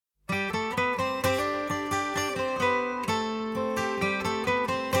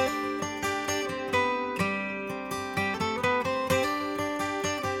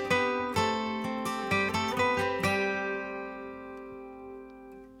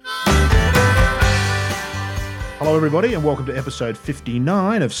Hello everybody and welcome to episode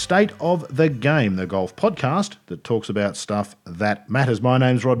 59 of State of the Game, the golf podcast that talks about stuff that matters. My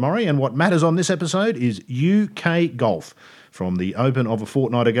name's Rod Murray and what matters on this episode is UK golf. From the Open of a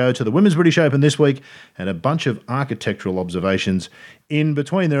fortnight ago to the Women's British Open this week and a bunch of architectural observations in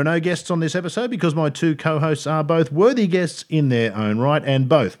between. There are no guests on this episode because my two co-hosts are both worthy guests in their own right and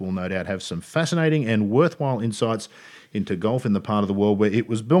both will no doubt have some fascinating and worthwhile insights into golf in the part of the world where it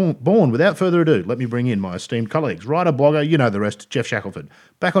was born. Without further ado, let me bring in my esteemed colleagues. Writer, blogger, you know the rest, Jeff Shackelford.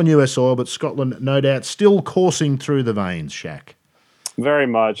 Back on US soil, but Scotland, no doubt, still coursing through the veins, Shaq. Very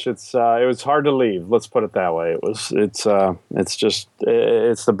much. It was hard to leave. Let's put it that way. It's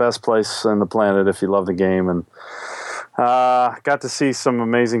the best place on the planet if you love the game, and got to see some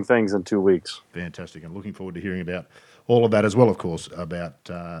amazing things in 2 weeks. Fantastic, and looking forward to hearing about all of that as well, of course, about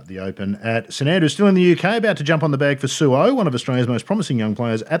the Open at St Andrews. Still in the UK, about to jump on the bag for Suo, one of Australia's most promising young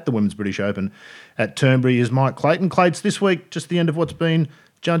players at the Women's British Open at Turnberry is Mike Clayton. Clates, this week, just the end of what's been,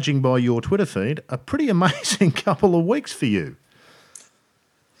 judging by your Twitter feed, a pretty amazing couple of weeks for you.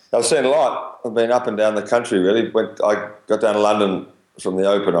 I've seen a lot. I've been up and down the country, really. I got down to London from the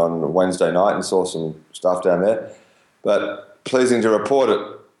Open on Wednesday night and saw some stuff down there. But pleasing to report at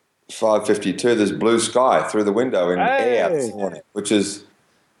 5:52, there's blue sky through the window in air this morning, which is,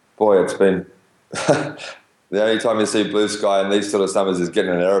 boy, it's been... the only time you see blue sky in these sort of summers is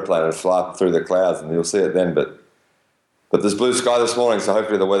getting an aeroplane and fly up through the clouds, and you'll see it then, but there's blue sky this morning, so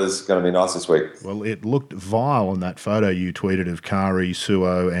hopefully the weather's going to be nice this week. Well, it looked vile in that photo you tweeted of Kari,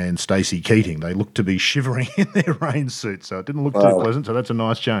 Suo and Stacey Keating. They looked to be shivering in their rain suits, so it didn't look too pleasant, so that's a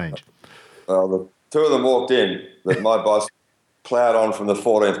nice change. Well, the two of them walked in, but my boss ploughed on from the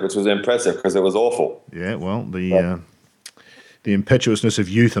 14th, which was impressive because it was awful. Yeah, well, the impetuousness of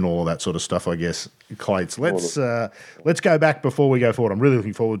youth and all of that sort of stuff, I guess, Clates. Let's go back before we go forward. I'm really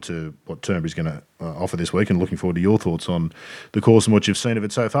looking forward to what Turnberry's going to offer this week and looking forward to your thoughts on the course and what you've seen of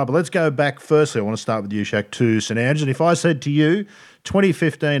it so far. But let's go back firstly. I want to start with you, Shaq, to St Andrews. And if I said to you,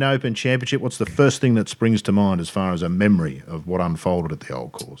 2015 Open Championship, what's the first thing that springs to mind as far as a memory of what unfolded at the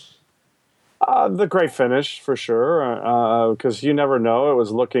old course? The great finish, for sure, because you never know.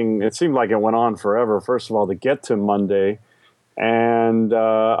 It seemed like it went on forever, first of all, to get to Monday. And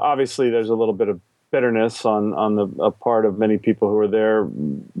obviously, there's a little bit of bitterness on the part of many people who were there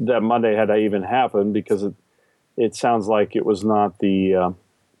that Monday had to even happen because it sounds like it was not it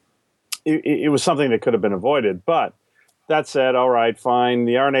was something that could have been avoided. But that said, all right, fine.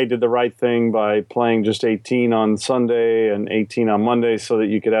 The R&A did the right thing by playing just 18 on Sunday and 18 on Monday so that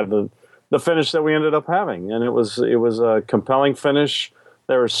you could have the finish that we ended up having. And it was a compelling finish.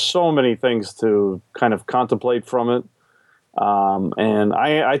 There were so many things to kind of contemplate from it. And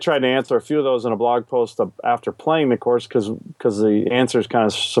I tried to answer a few of those in a blog post after playing the course because the answers kind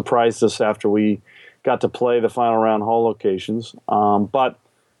of surprised us after we got to play the final round hole locations. But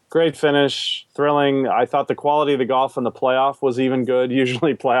great finish, thrilling. I thought the quality of the golf in the playoff was even good.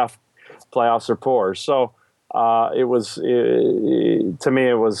 Usually playoffs are poor. So to me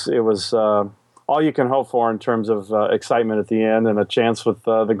it was all you can hope for in terms of excitement at the end and a chance with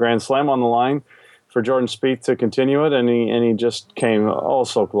the Grand Slam on the line for Jordan Spieth to continue it, and he just came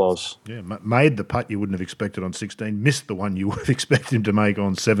so close. Yeah, made the putt you wouldn't have expected on 16, missed the one you would have expected him to make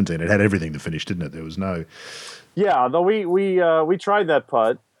on 17. It had everything to finish, didn't it? There was no... Yeah, though we tried that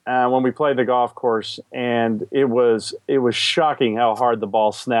putt when we played the golf course, and it was shocking how hard the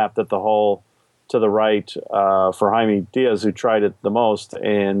ball snapped at the hole to the right for Jaime Diaz, who tried it the most.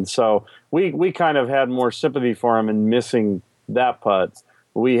 And so we kind of had more sympathy for him in missing that putt.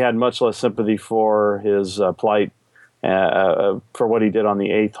 We had much less sympathy for his plight for what he did on the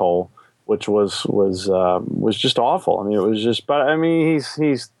 8th hole, which was just awful. I mean, it was just. But I mean,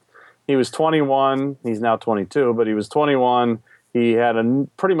 he was 21. He's now 22, but he was 21. He had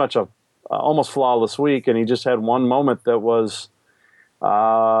pretty much a almost flawless week, and he just had one moment that was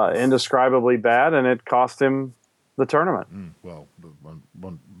indescribably bad, and it cost him the tournament. Well,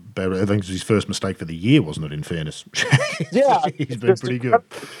 I think it was his first mistake for the year, wasn't it, in fairness? Yeah. He's been pretty good.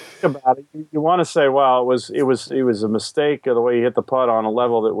 About it. You want to say, well, it was a mistake of the way he hit the putt on a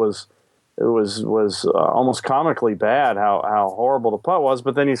level that was almost comically bad how horrible the putt was.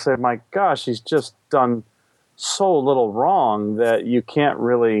 But then you say, my gosh, he's just done so little wrong that you can't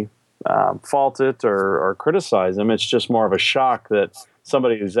really fault it or criticize him. It's just more of a shock that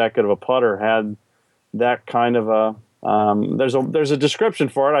somebody who's that good of a putter had that kind of There's a description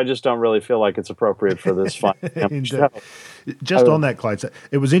for it. I just don't really feel like it's appropriate for this fun show. Just on that, Clay,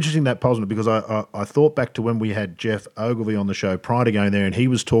 it was interesting, that Posner, because I thought back to when we had Jeff Ogilvy on the show prior to going there, and he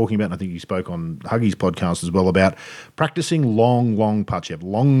was talking about, and I think he spoke on Huggy's podcast as well, about practicing long putts. You have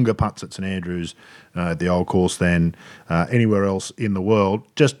longer putts at St Andrews, at the old course, than anywhere else in the world.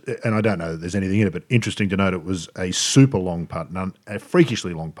 And I don't know that there's anything in it, but interesting to note it was a super long putt, a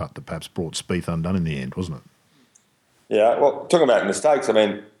freakishly long putt that perhaps brought Spieth undone in the end, wasn't it? Yeah, well, talking about mistakes, I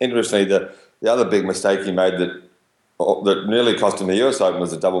mean, interestingly, the other big mistake he made that nearly cost him the US Open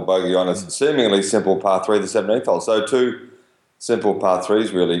was a double bogey on a seemingly simple par 3, the 17th hole. So 2 simple par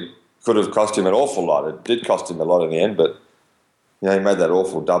 3s really could have cost him an awful lot. It did cost him a lot in the end, but he made that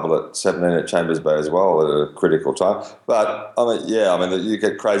awful double at 17 at Chambers Bay as well at a critical time. But, you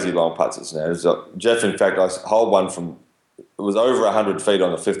get crazy long putts at St Andrews. Jeff, in fact, I holed one it was over 100 feet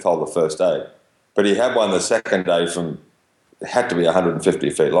on the 5th hole the first day. But he had one the second day it had to be 150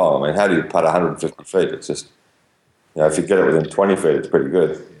 feet long. I mean, how do you putt 150 feet? It's just, if you get it within 20 feet, it's pretty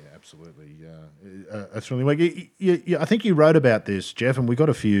good. Yeah, absolutely. That's really weak. I think you wrote about this, Jeff, and we got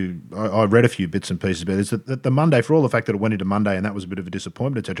I read a few bits and pieces about this, that the Monday, for all the fact that it went into Monday and that was a bit of a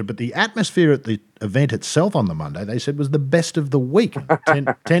disappointment, etc., but the atmosphere at the event itself on the Monday, they said, was the best of the week.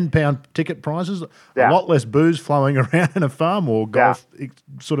 £10 ticket prices, a lot less booze flowing around, and a far more golf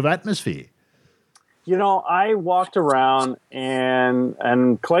sort of atmosphere. I walked around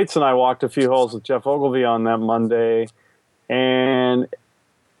and Clates and I walked a few holes with Jeff Ogilvy on that Monday, and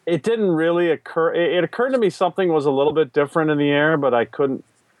it didn't really occur. It occurred to me something was a little bit different in the air, but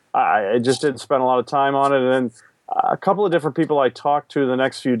I just didn't spend a lot of time on it. And then a couple of different people I talked to the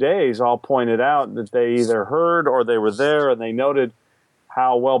next few days all pointed out that they either heard or they were there, and they noted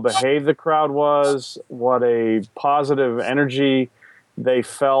how well behaved the crowd was, what a positive energy they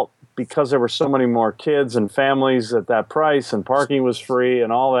felt, because there were so many more kids and families at that price, and parking was free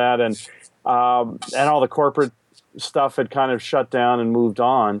and all that, and all the corporate stuff had kind of shut down and moved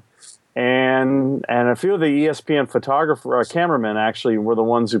on, and a few of the ESPN cameramen actually were the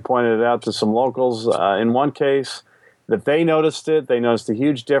ones who pointed it out to some locals. In one case, that they noticed it. They noticed a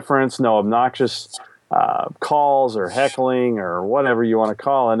huge difference. No obnoxious calls or heckling or whatever you want to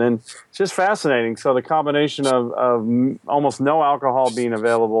call it, and it's just fascinating. So the combination of almost no alcohol being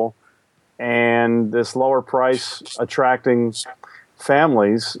available and this lower price attracting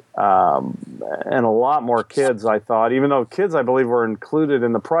families and a lot more kids, I thought, even though kids, I believe, were included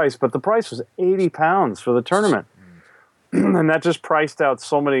in the price, but the price was £80 for the tournament. And that just priced out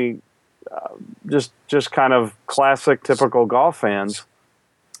so many just kind of classic, typical golf fans.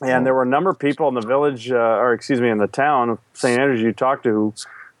 And there were a number of people in the village, in the town of St. Andrews you talked to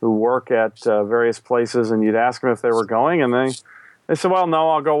who work at various places, and you'd ask them if they were going, and they said, well, no,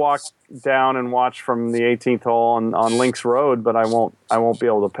 I'll go walk down and watch from the 18th hole on Links Road, but I won't be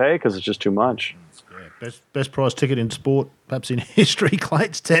able to pay because it's just too much. Yeah, best price ticket in sport, perhaps in history,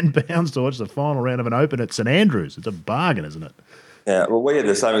 Clate's £10 to watch the final round of an Open at St Andrews. It's a bargain, isn't it? Yeah, well, we had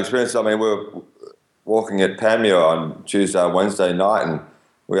the same experience. I mean, we were walking at Panmure on Tuesday, Wednesday night, and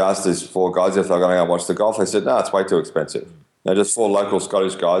we asked these 4 guys if they were going to go and watch the golf. They said, no, it's way too expensive. Just 4 local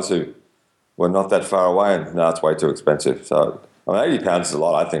Scottish guys who were not that far away, and no, it's way too expensive. So, I mean, £80 is a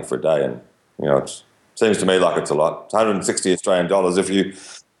lot, I think, for a day, and it seems to me like it's a lot. It's 160 Australian dollars. If you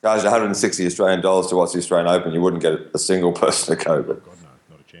charged 160 Australian dollars to watch the Australian Open, you wouldn't get a single person to go. But God,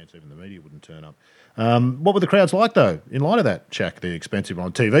 no, not a chance. Even the media wouldn't turn up. What were the crowds like, though, in light of that, Shaq? The expensive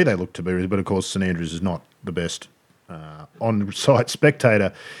on TV they look to be, but of course St Andrews is not the best on-site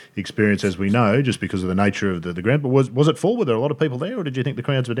spectator experience, as we know, just because of the nature of the ground. But was it full? Were there a lot of people there, or did you think the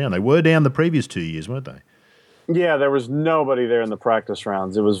crowds were down? They were down the previous 2 years, weren't they? Yeah, there was nobody there in the practice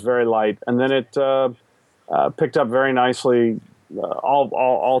rounds. It was very light, and then it picked up very nicely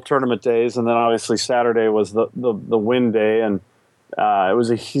all tournament days, and then obviously Saturday was the win day, and it was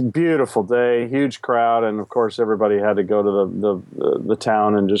a beautiful day, huge crowd, and of course everybody had to go to the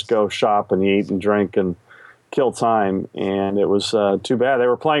town and just go shop and eat and drink and kill time, and it was too bad. They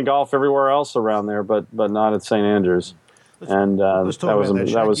were playing golf everywhere else around there, but not at St Andrews, and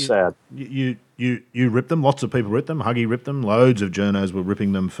that was sad. You ripped them. Lots of people ripped them. Huggy ripped them. Loads of journos were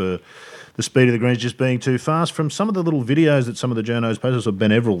ripping them for the speed of the greens just being too fast. From some of the little videos that some of the journos posted, so Ben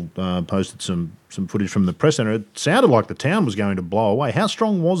Everill posted some footage from the press centre, it sounded like the town was going to blow away. How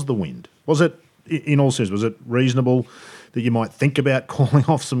strong was the wind? Was it, in all sense, was it reasonable that you might think about calling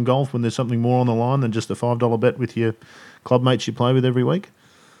off some golf when there's something more on the line than just a $5 bet with your club mates you play with every week?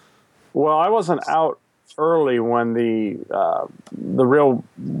 Well, I wasn't out early when the real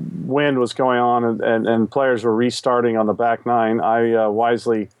wind was going on and players were restarting on the back nine. I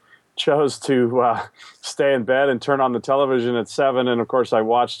wisely chose to stay in bed and turn on the television at 7. And of course, I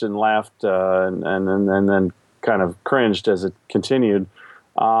watched and laughed and then kind of cringed as it continued.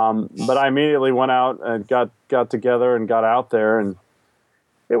 But I immediately went out and got together and got out there, and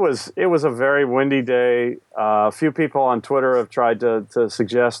it was a very windy day. A few people on Twitter have tried to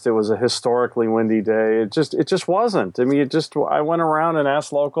suggest it was a historically windy day. It just wasn't. I mean, I went around and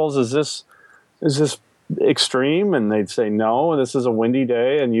asked locals, is this extreme? And they'd say no, this is a windy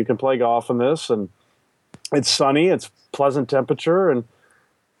day and you can play golf in this, and it's sunny, it's pleasant temperature. And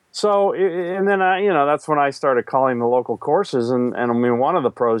so, and then that's when I started calling the local courses, and I mean, one of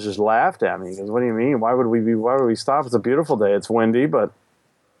the pros just laughed at me. He goes, "What do you mean? Why would we stop? It's a beautiful day. It's windy, but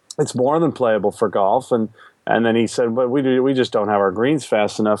it's more than playable for golf." And then he said, "But we just don't have our greens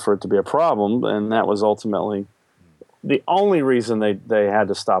fast enough for it to be a problem." And that was ultimately the only reason they had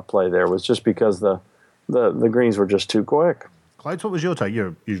to stop play there, was just because the greens were just too quick. Clates, what was your take?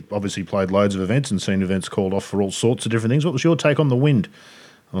 You've obviously played loads of events and seen events called off for all sorts of different things. What was your take on the wind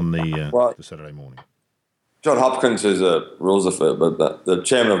on the Saturday morning? John Hopkins is a rules official, but the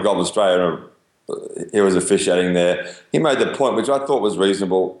chairman of Golf Australia, he was officiating there. He made the point, which I thought was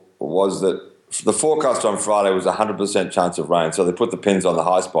reasonable, was that the forecast on Friday was 100% chance of rain, so they put the pins on the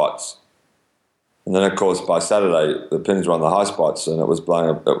high spots. And then, of course, by Saturday, the pins were on the high spots and it was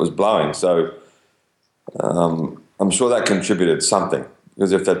blowing. So I'm sure that contributed something,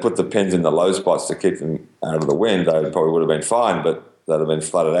 because if they put the pins in the low spots to keep them out of the wind, they probably would have been fine, but they'd have been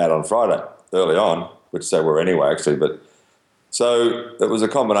flooded out on Friday early on, which they were anyway, actually. But so it was a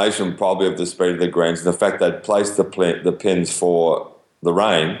combination probably of the speed of the greens and the fact they'd placed the pins for the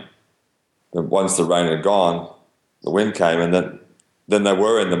rain. And once the rain had gone, the wind came, and then they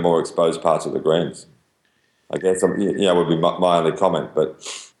were in the more exposed parts of the greens. I guess would be my only comment. But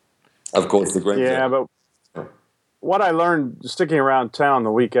of course, the greens. Yeah, but what I learned sticking around town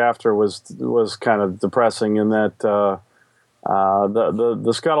the week after was kind of depressing, in that the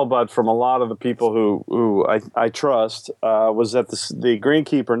scuttlebutt from a lot of the people who I trust was that the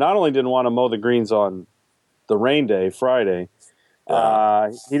greenkeeper not only didn't want to mow the greens on the rain day, Friday,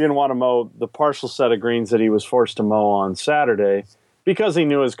 he didn't want to mow the partial set of greens that he was forced to mow on Saturday, because he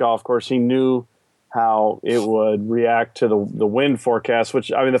knew his golf course. He knew how it would react to the wind forecast,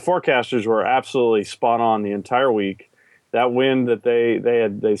 which, I mean, the forecasters were absolutely spot on the entire week. That wind that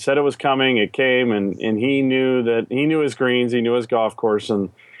they said it was coming, it came, and he knew his greens, he knew his golf course,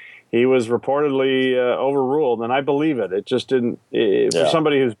 and he was reportedly overruled, and I believe it. It just didn't. For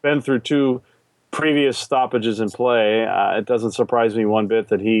somebody who's been through 2 previous stoppages in play, it doesn't surprise me one bit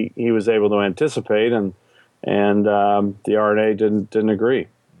that he was able to anticipate, and the R&A didn't agree.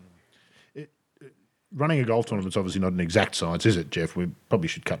 Running a golf tournament's obviously not an exact science, is it, Jeff? We probably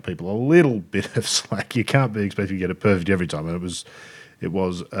should cut people a little bit of slack. You can't be expected to get it perfect every time, and it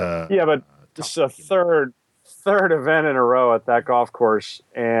was. But it's a third event in a row at that golf course,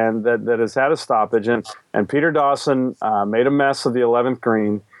 and that has had a stoppage. And Peter Dawson made a mess of the 11th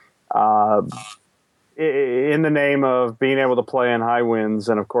green in the name of being able to play in high winds.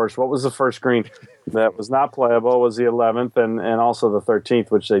 And of course, what was the first green that was not playable was the 11th, and also the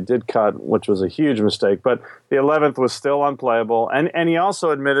 13th, which they did cut, which was a huge mistake. But the 11th was still unplayable. And he also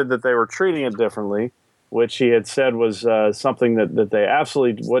admitted that they were treating it differently, which he had said was something that they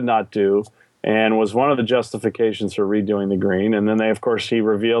absolutely would not do, and was one of the justifications for redoing the green. And then he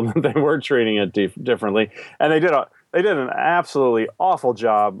revealed that they were treating it differently. And they did an absolutely awful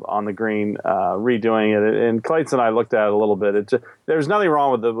job on the green, redoing it. And Clayton and I looked at it a little bit. There's nothing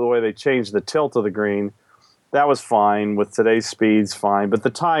wrong with the way they changed the tilt of the green. That was fine with today's speeds, fine. But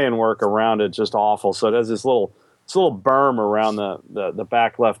the tie-in work around it just awful. So it has this little berm around the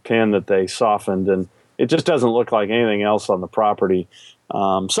back left pin that they softened, and it just doesn't look like anything else on the property.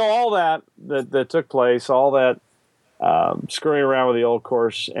 So all that took place, all that screwing around with the old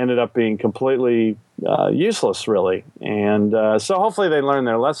course ended up being completely useless, really. And so hopefully they learn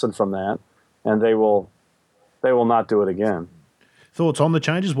their lesson from that, and they will not do it again. Thoughts on the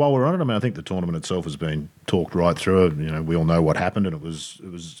changes while we're on it? I mean, I think the tournament itself has been talked right through it. You know, we all know what happened, and it was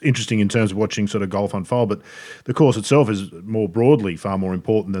interesting in terms of watching sort of golf unfold. But the course itself is more broadly far more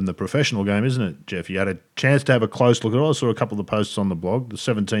important than the professional game, isn't it, Jeff? You had a chance to have a close look at it. I saw a couple of the posts on the blog.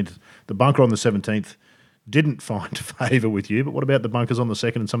 The bunker on the 17th didn't find favour with you, but what about the bunkers on the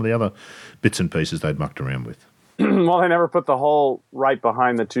second and some of the other bits and pieces they'd mucked around with? Well, they never put the hole right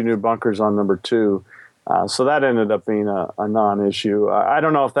behind the 2 new bunkers on number 2. So that ended up being a non-issue. I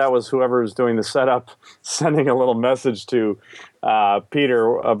don't know if that was whoever was doing the setup sending a little message to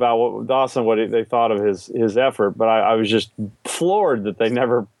Peter about what they thought of his effort, but I was just floored that they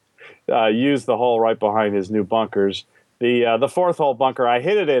never used the hole right behind his new bunkers. The fourth hole bunker, I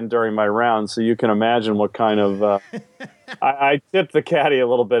hit it in during my round, so you can imagine what kind of. I tipped the caddy a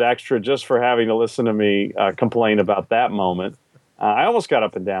little bit extra just for having to listen to me complain about that moment. I almost got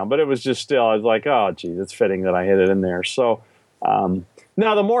up and down, but it was just still. I was like, oh, geez, it's fitting that I hit it in there. So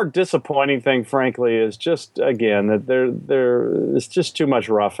now the more disappointing thing, frankly, is just again that there's just too much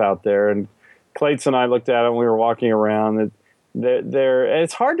rough out there. And Clates and I looked at it when we were walking around.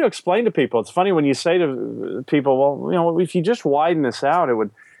 It's hard to explain to people. It's funny when you say to people, well, if you just widen this out,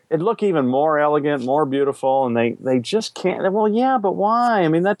 it'd look even more elegant, more beautiful, and they just can't. Well, yeah, but why? I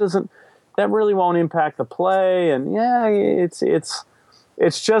mean, that really won't impact the play, and yeah, it's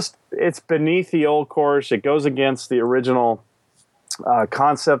beneath the old course. It goes against the original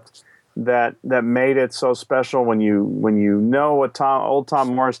concept that made it so special. When you know what old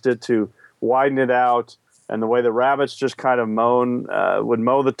Tom Morris did to widen it out, and the way the rabbits just kind of would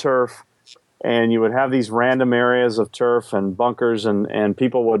mow the turf, and you would have these random areas of turf and bunkers, and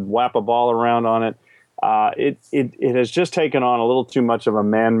people would whap a ball around on it. It has just taken on a little too much of a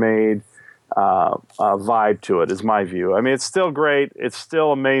man-made vibe to it, is my view. I mean, it's still great. It's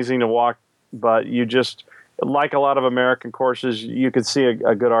still amazing to walk, but you just, like a lot of American courses, you could see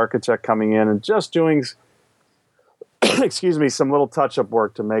a good architect coming in and just doing, some little touch-up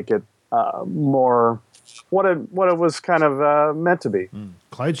work to make it more what it was kind of meant to be.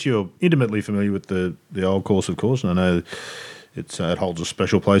 Clates, you're intimately familiar with the old course, of course, and I know it holds a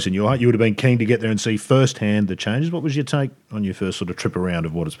special place in your heart. You would have been keen to get there and see firsthand the changes. What was your take on your first sort of trip around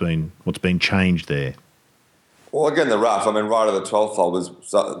of what's been changed there? Well, again, the rough. I mean, right of the 12th hole was,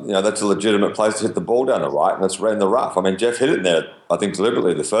 that's a legitimate place to hit the ball down the right, and it's in the rough. I mean, Jeff hit it in there, I think,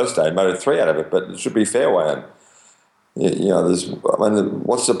 deliberately the first day, made a 3 out of it, but it should be fairway. And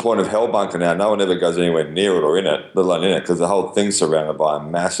what's the point of hell bunker now? No one ever goes anywhere near it or in it, let alone in it, because the whole thing's surrounded by a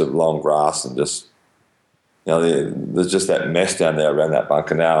massive long grass and just, there's just that mess down there around that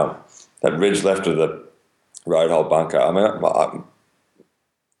bunker now. That ridge left of the road hole bunker. I mean,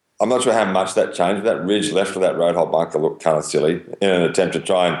 I'm not sure how much that changed. That ridge left of that road hole bunker looked kind of silly in an attempt to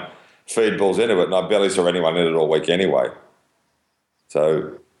try and feed balls into it, and I barely saw anyone in it all week anyway.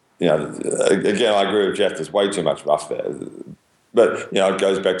 So, again, I agree with Jeff. There's way too much rough there. But, it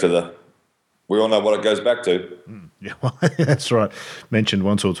goes back to we all know what it goes back to. Yeah, well, that's right. Mentioned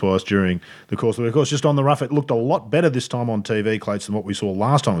once or twice during the course. But of course, just on the rough, it looked a lot better this time on TV, Clates, than what we saw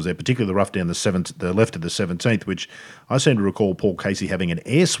last time I was there, particularly the rough down the left of the 17th, which I seem to recall Paul Casey having an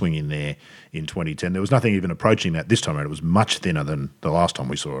air swing in there in 2010. There was nothing even approaching that this time around. It was much thinner than the last time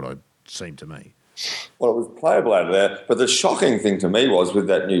we saw it, it seemed to me. Well, it was playable out of there. But the shocking thing to me was with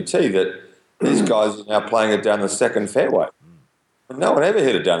that new tee that these guys are now playing it down the second fairway. No one ever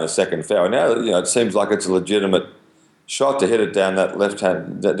hit it down the second fairway. Now, it seems like it's a legitimate shot to hit it down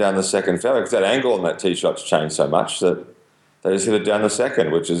that down the second fairway, because that angle on that tee shot's changed so much that they just hit it down the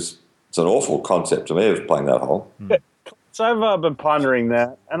second, which is an awful concept to me of playing that hole. So I've been pondering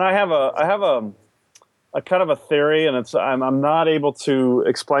that, and I have a kind of a theory, and I'm not able to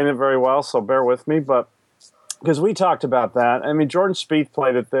explain it very well, so bear with me. But because we talked about that, I mean, Jordan Spieth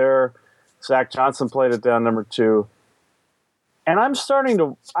played it there, Zach Johnson played it down number 2, and I'm starting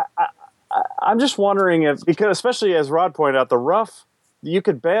to. I'm just wondering if, because especially as Rod pointed out, the rough, you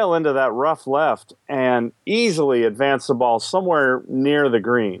could bail into that rough left and easily advance the ball somewhere near the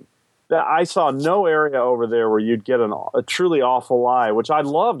green. I saw no area over there where you'd get a truly awful lie, which I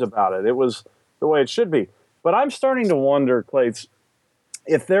loved about it. It was the way it should be. But I'm starting to wonder, Clates,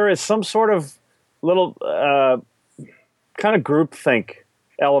 if there is some sort of little kind of groupthink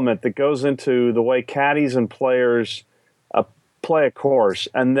element that goes into the way caddies and players play a course,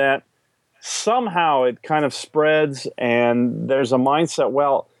 and that somehow it kind of spreads, and there's a mindset,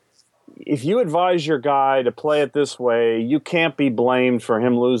 well, if you advise your guy to play it this way, you can't be blamed for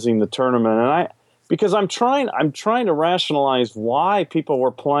him losing the tournament. And because I'm trying to rationalize why people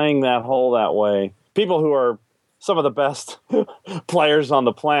were playing that hole that way. People who are some of the best players on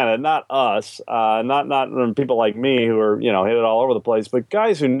the planet, not us, not people like me who are, hit it all over the place, but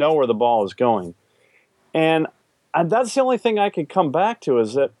guys who know where the ball is going. And that's the only thing I can come back to,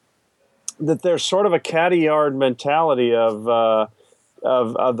 is that there's sort of a caddy yard mentality of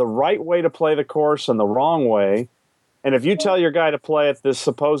the right way to play the course and the wrong way. And if you tell your guy to play it this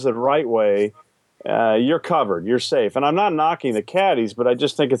supposed right way, you're covered, you're safe. And I'm not knocking the caddies, but I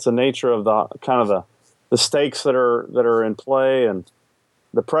just think it's the nature of the kind of the stakes that are in play and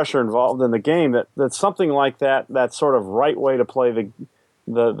the pressure involved in the game, that something like that sort of right way to play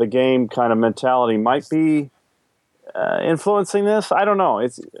the game kind of mentality might be influencing this. I don't know.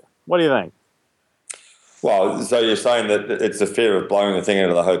 What do you think? Well, so you're saying that it's the fear of blowing the thing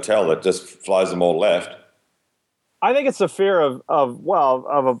into the hotel that just flies them all left? I think it's the fear of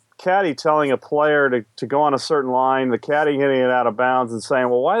a caddy telling a player to go on a certain line, the caddy hitting it out of bounds and saying,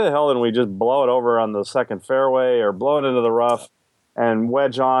 well, why the hell didn't we just blow it over on the second fairway or blow it into the rough and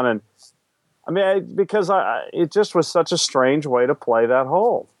wedge on? And I mean, because it just was such a strange way to play that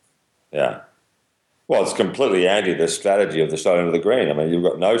hole. Yeah. Well, it's completely anti the strategy of the shot into the green. I mean, you've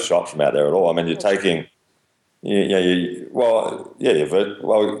got no shot from out there at all. I mean, you're taking, you're not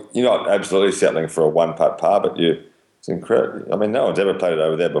absolutely settling for a one-putt par, but it's incredible. I mean, no one's ever played it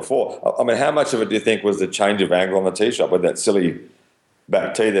over there before. I mean, how much of it do you think was the change of angle on the tee shot with that silly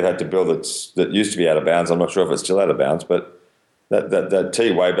back tee they've had to build that used to be out of bounds? I'm not sure if it's still out of bounds, but that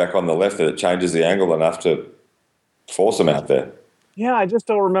tee way back on the left that changes the angle enough to force them out there. Yeah, I just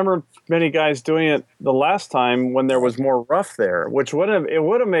don't remember many guys doing it the last time when there was more rough there, which would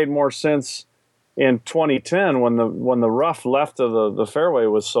have made more sense in 2010 when the rough left of the fairway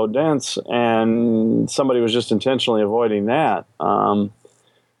was so dense and somebody was just intentionally avoiding that. I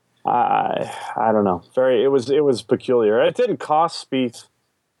don't know. It was peculiar. It didn't cost Spieth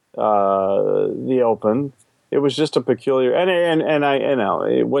the Open. It was just a peculiar, and I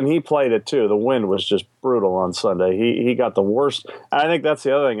know when he played it too, the wind was just brutal on Sunday. He got the worst. I think that's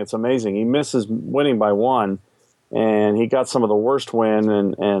the other thing. It's amazing. He misses winning by one, and he got some of the worst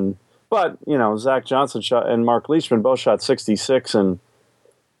wind. But Zach Johnson shot and Mark Leishman both shot 66 in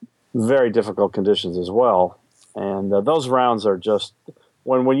very difficult conditions as well. And those rounds are just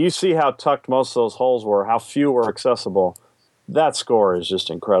when you see how tucked most of those holes were, how few were accessible. That score is just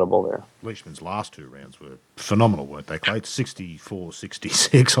incredible there. Leishman's last two rounds were phenomenal, weren't they, Clay?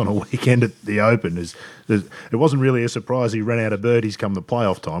 64-66 on a weekend at the Open. It wasn't really a surprise he ran out of birdies come the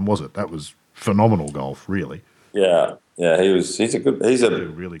playoff time, was it? That was phenomenal golf, really. Yeah. He's a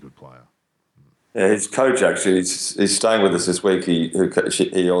really good player. Yeah, his coach actually. He's staying with us this week.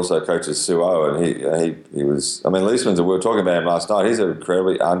 He also coaches Suo, and he was. I mean, Leishman's. We were talking about him last night. He's an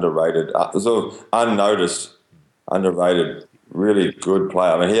incredibly underrated, sort of unnoticed, underrated, really good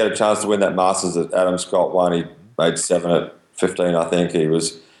player. I mean, he had a chance to win that Masters that Adam Scott won. He made 7 at 15, I think. He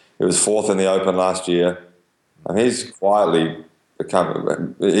was fourth in the Open last year. I mean, he's quietly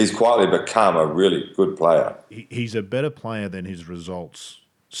become a really good player. He's a better player than his results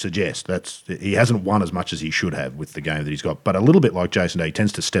suggest. He hasn't won as much as he should have with the game that he's got, but a little bit like Jason Day, he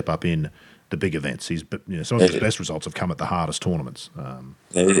tends to step up in the big events. Some of his best results have come at the hardest tournaments.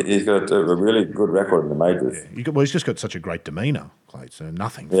 He's got a really good record in the majors. Yeah. He's just got such a great demeanour, Clay, so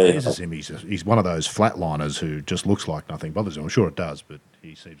nothing phases him. He's one of those flatliners who just looks like nothing bothers him. I'm sure it does, but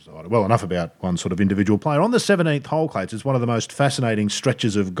he seems to hide it. Well, enough about one sort of individual player. On the 17th hole, Clay, it's one of the most fascinating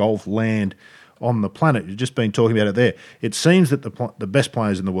stretches of golf land on the planet. You've just been talking about it there. It seems that the best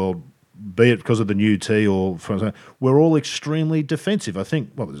players in the world, be it because of the new tee or we're all extremely defensive. I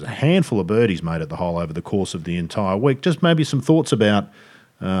think, there's a handful of birdies made at the hole over the course of the entire week. Just maybe some thoughts about,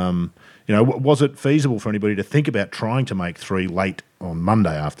 was it feasible for anybody to think about trying to make 3 late on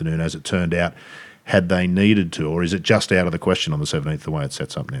Monday afternoon, as it turned out, had they needed to, or is it just out of the question on the 17th the way it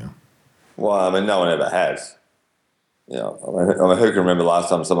sets up now? Well, I mean, no one ever has. I mean, who can remember last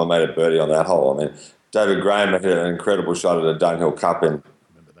time someone made a birdie on that hole? I mean, David Graham hit an incredible shot at a Dunhill Cup in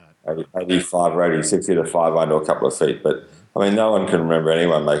 85 or 86, hit a 5 under a couple of feet. But, I mean, no one can remember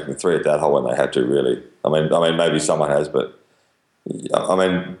anyone making 3 at that hole when they had to, really. I mean, maybe someone has, but, I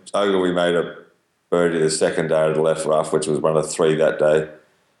mean, Ogilvy made a birdie the second day at the left rough, which was one of 3 that day.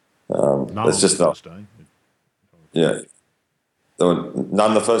 It's just not. Yeah.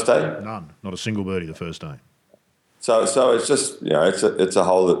 None the first day? None. Not a single birdie the first day. So it's just, it's a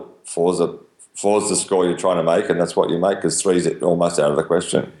hole that floors the score you're trying to make, and that's what you make, because 3's almost out of the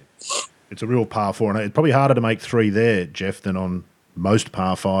question. It's a real par 4, and it's probably harder to make 3 there, Jeff, than on most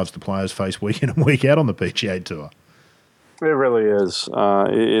par 5s the players face week in and week out on the PGA Tour. It really is.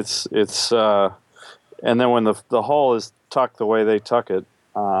 It's and then when the hole is tucked the way they tuck it,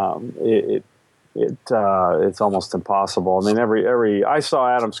 it's almost impossible. I mean, I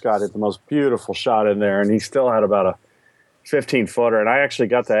saw Adam Scott hit the most beautiful shot in there, and he still had about a 15-footer. And I actually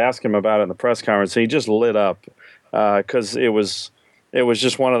got to ask him about it in the press conference. And he just lit up because it was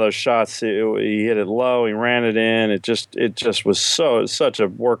just one of those shots. He hit it low, he ran it in. It just was such a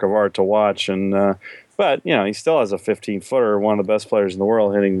work of art to watch. And but he still has a 15-footer, one of the best players in the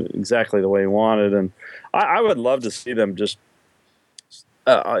world, hitting exactly the way he wanted. And I would love to see them just.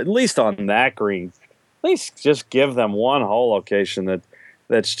 At least on that green, at least just give them one hole location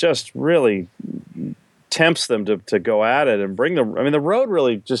that's just really tempts them to go at it and bring them. I mean, the road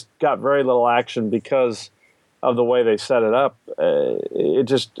really just got very little action because of the way they set it up. It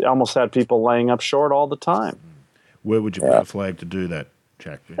just almost had people laying up short all the time. Where would you put a flag to do that,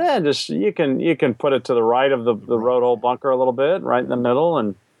 Jack? Yeah, just you can put it to the right of the road hole bunker a little bit, right in the middle,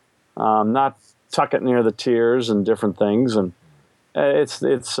 and not tuck it near the tiers and different things. And it's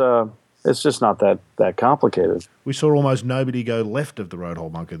just not that complicated. We saw almost nobody go left of the road hole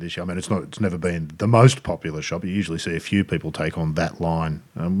bunker this year. I mean, it's never been the most popular shot. You usually see a few people take on that line.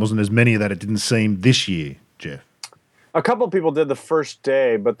 Wasn't as many of that, it didn't seem, this year, Jeff. A couple of people did the first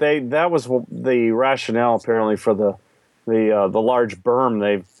day, but that was the rationale apparently for the large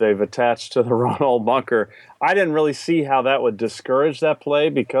berm they've attached to the road hole bunker. I didn't really see how that would discourage that play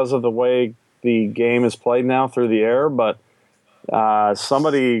because of the way the game is played now through the air, but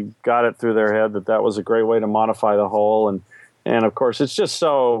somebody got it through their head that was a great way to modify the hole, and of course it's just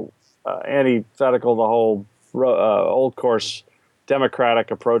so antithetical, the whole old course democratic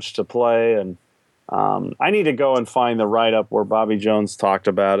approach to play. And I need to go and find the write-up where Bobby Jones talked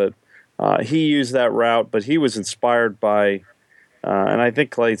about it. He used that route, but he was inspired by, and I think,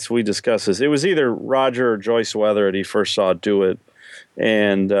 Clates, we discussed this, it was either Roger or Joyce Weather that he first saw do it.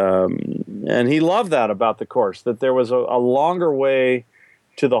 And he loved that about the course, that there was a longer way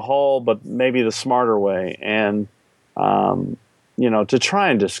to the hole, but maybe the smarter way. And, to try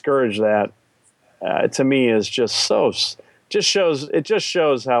and discourage that, to me, is just shows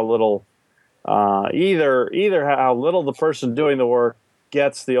how little, either how little the person doing the work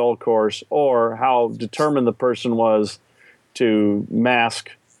gets the old course, or how determined the person was to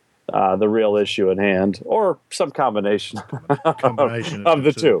mask the real issue at hand, or some combination of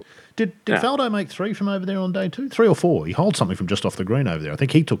the two. Did Faldo make 3 from over there on day 2? 3 or 4? He holed something from just off the green over there. I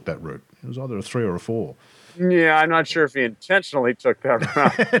think he took that route. It was either a 3 or a 4. Yeah, I'm not sure if he intentionally took that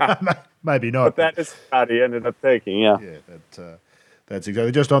route. Maybe not. But that is how he ended up taking, yeah. Yeah, that's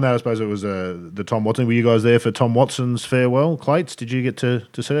exactly. Just on that, I suppose it was the Tom Watson. Were you guys there for Tom Watson's farewell? Clates, did you get to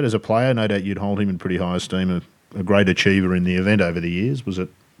see that as a player? No doubt you'd hold him in pretty high esteem, a great achiever in the event over the years. Was it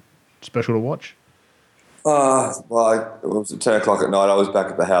special to watch? Well, it was at 10 o'clock at night. I was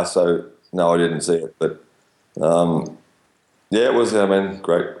back at the house, so no, I didn't see it. But it was. I mean,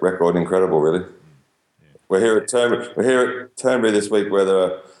 great record, incredible, really. We're here at Turnberry this week, where there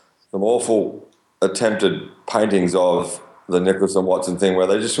are some awful attempted paintings of the Nicklaus and Watson thing, where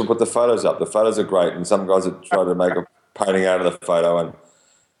they just will put the photos up. The photos are great, and some guys have tried to make a painting out of the photo, and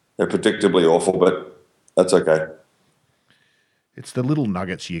they're predictably awful, but that's okay. It's the little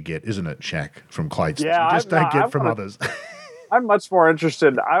nuggets you get, isn't it, Shaq, from Clates? Yeah, you just don't get from others. I'm much more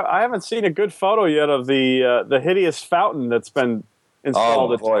interested. I haven't seen a good photo yet of the hideous fountain that's been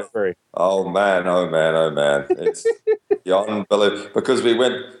installed at Turnberry. Oh man! It's beyond belief. Because we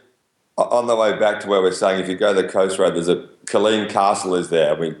went on the way back to where we're staying. If you go to the coast road, there's a Killeen Castle is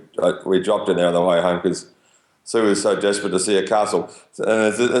there. We dropped in there on the way home because Sue was so desperate to see a castle. And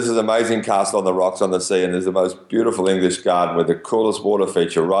there's this is an amazing castle on the rocks on the sea, and there's the most beautiful English garden with the coolest water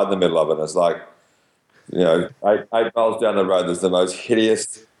feature right in the middle of it. And it's like, 8 miles down the road, there's the most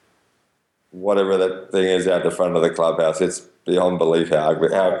hideous whatever that thing is out the front of the clubhouse. It's beyond belief how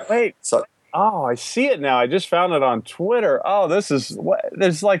ugly. I see it now. I just found it on Twitter. Oh,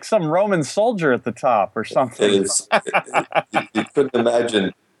 there's like some Roman soldier at the top or something. It is. You couldn't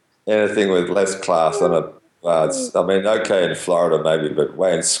imagine anything with less class than a. Okay in Florida maybe, but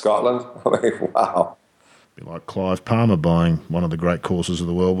way in Scotland, I mean, wow. Be like Clive Palmer buying one of the great courses of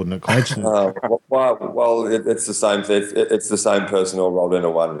the world, wouldn't it, Clates? It's the same thing. It's the same person all rolled into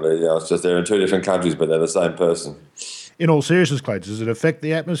one. Really. It's just they're in 2 different countries, but they're the same person. In all seriousness, Clates, does it affect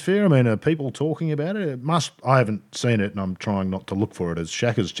the atmosphere? I mean, are people talking about it? It must. I haven't seen it, and I'm trying not to look for it, as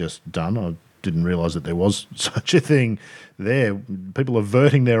Shaq has just done. I didn't realise that there was such a thing there. People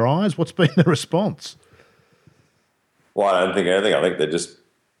averting their eyes. What's been the response? Well, I don't think anything. I think they just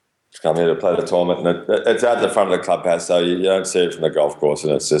come here to play the tournament, and it's out the front of the clubhouse, so you don't see it from the golf course,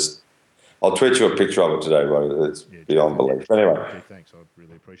 and it's just. I'll tweet you a picture of it today, but it's beyond belief. Anyway, thanks. I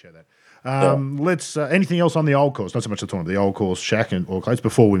really appreciate that. Let's. Anything else on the old course? Not so much the tournament, the old course, Shaq or Clates.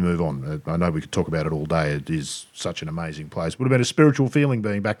 Before we move on, I know we could talk about it all day. It is such an amazing place. Would have been a spiritual feeling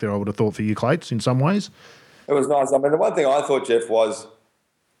being back there. I would have thought for you, Clates, in some ways. It was nice. I mean, the one thing I thought, Jeff, was.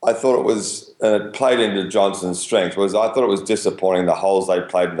 I thought it was, and it played into Johnson's strength, was I thought it was disappointing the holes they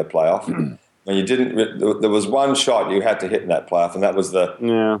played in the playoff. When you didn't, there was one shot you had to hit in that playoff, and that was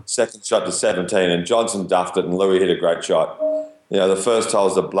the second shot to 17, and Johnson duffed it, and Louis hit a great shot. The first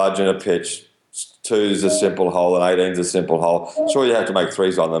hole's a bludgeon, a pitch, 2's a simple hole, and 18's a simple hole. Sure, you have to make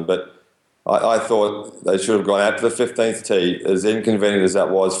 3s on them, but I thought they should have gone out to the 15th tee, as inconvenient as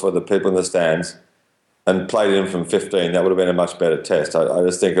that was for the people in the stands, and played in from 15. That would have been a much better test. I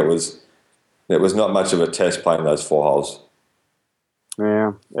just think it was not much of a test playing those 4 holes.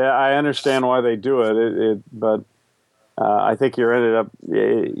 Yeah, I understand why they do it, but I think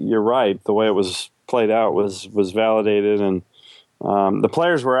you're right. The way it was played out was validated, and the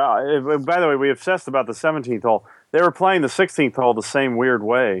players were out. By the way, we obsessed about the 17th hole. They were playing the 16th hole the same weird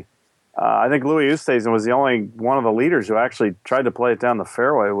way. I think Louis Oosthuizen was the only one of the leaders who actually tried to play it down the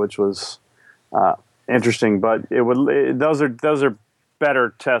fairway, which was interesting. But those are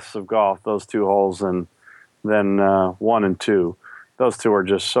better tests of golf, those two holes, than 1 and 2. Those two are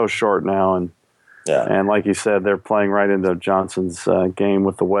just so short now, and like you said, they're playing right into Johnson's game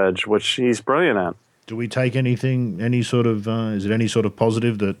with the wedge, which he's brilliant at. Do we take is it any sort of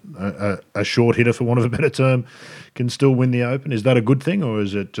positive that a short hitter, for want of a better term, can still win the Open? Is that a good thing, or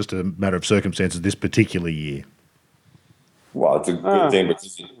is it just a matter of circumstances this particular year? Well, it's a good thing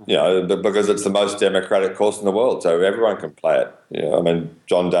because it's the most democratic course in the world, so everyone can play it. I mean,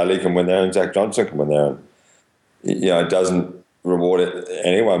 John Daly can win there and Zach Johnson can win there. And, it doesn't reward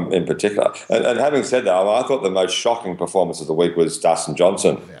anyone in particular. And having said that, I thought the most shocking performance of the week was Dustin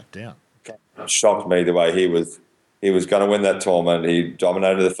Johnson. Without doubt. Shocked me the way he was going to win that tournament. He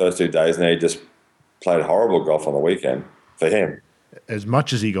dominated the first 2 days, and he just played horrible golf on the weekend for him. As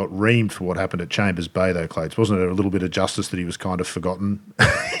much as he got reamed for what happened at Chambers Bay, though, Clates, wasn't it a little bit of justice that he was kind of forgotten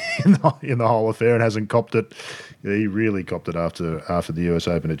in the whole affair and hasn't copped it? He really copped it after the US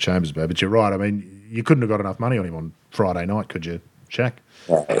Open at Chambers Bay. But you're right. I mean, you couldn't have got enough money on him on Friday night, could you, Shaq?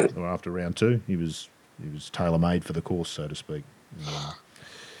 Or after round 2, he was tailor-made for the course, so to speak.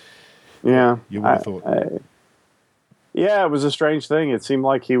 Yeah. You would have thought. Yeah, it was a strange thing. It seemed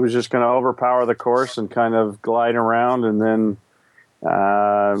like he was just going to overpower the course and kind of glide around, and then,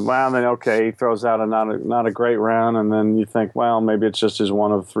 he throws out not a great round, and then you think, well, maybe it's just his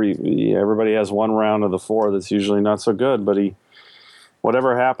one of 3. Everybody has one round of the 4 that's usually not so good, but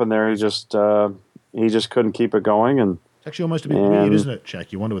whatever happened there, he just couldn't keep it going, and. It's actually almost a bit weird, isn't it,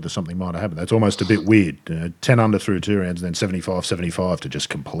 Jack? You wonder whether something might have happened. That's almost a bit weird. 10 under through 2 rounds and then 75-75 to just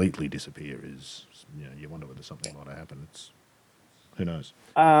completely disappear is, you wonder whether something might have happened. Who knows?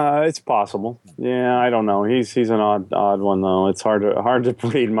 It's possible. Yeah, I don't know. He's an odd one, though. It's hard to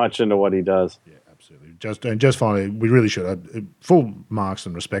read much into what he does. Yeah, absolutely. Just finally, we really should. Full marks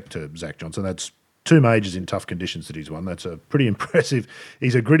and respect to Zach Johnson. That's 2 majors in tough conditions that he's won. That's a pretty impressive.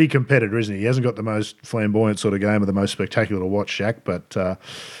 He's a gritty competitor, isn't he? He hasn't got the most flamboyant sort of game or the most spectacular to watch, Shaq, but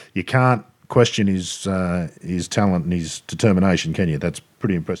you can't question his talent and his determination, can you? That's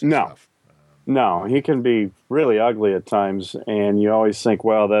pretty impressive stuff. No, he can be really ugly at times, and you always think,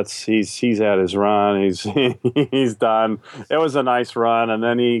 well, he's had his run, he's done. It was a nice run, and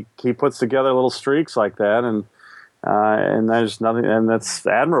then he puts together little streaks like that, and there's nothing, and that's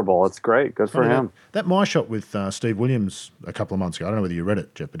admirable. It's great. Good for him. That my shot with Steve Williams a couple of months ago, I don't know whether you read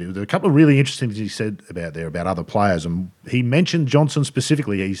it, Jeff, but there was a couple of really interesting things he said about other players. And he mentioned Johnson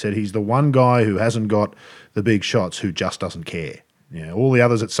specifically. He said he's the one guy who hasn't got the big shots who just doesn't care. All the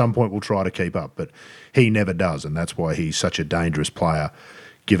others at some point will try to keep up, but he never does. And that's why he's such a dangerous player,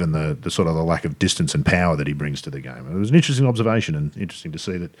 given the sort of the lack of distance and power that he brings to the game. And it was an interesting observation and interesting to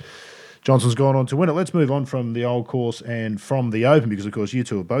see that Johnson's gone on to win it. Let's move on from the old course and from the Open because, of course, you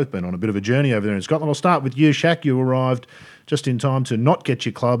two have both been on a bit of a journey over there in Scotland. I'll start with you, Shaq. You arrived just in time to not get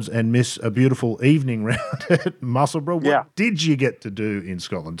your clubs and miss a beautiful evening round at Musselburgh. What did you get to do in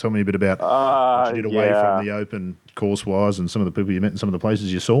Scotland? Tell me a bit about what you did away from the Open course-wise and some of the people you met and some of the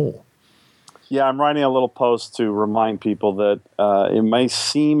places you saw. Yeah, I'm writing a little post to remind people that it may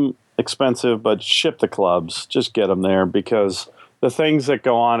seem expensive, but ship the clubs. Just get them there because the things that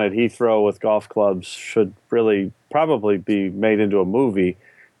go on at Heathrow with golf clubs should really probably be made into a movie.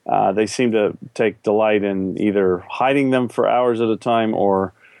 They seem to take delight in either hiding them for hours at a time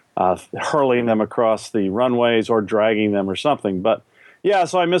or hurling them across the runways or dragging them or something. But yeah,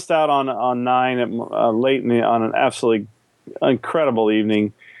 so I missed out on 9 on an absolutely incredible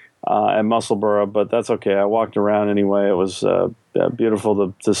evening at Musselburgh, but that's okay. I walked around anyway. It was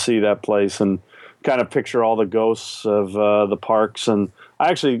beautiful to see that place and kind of picture all the ghosts of the parks. And I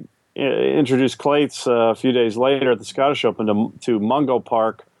actually introduced Clates a few days later at the Scottish Open to Mungo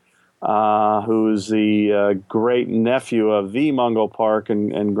Park, who's the great nephew of the Mungo Park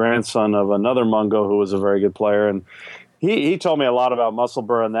and grandson of another Mungo who was a very good player. And he told me a lot about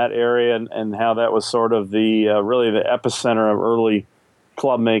Musselburgh and that area and how that was sort of really the epicenter of early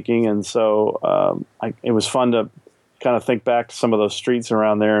club making. And so it was fun to kind of think back to some of those streets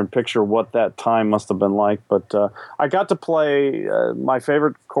around there and picture what that time must have been like. But I got to play my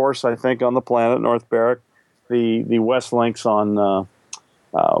favorite course, I think, on the planet, North Berwick, the West Links on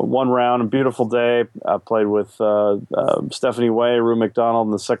one round, a beautiful day. I played with Stephanie Way, Rue McDonald,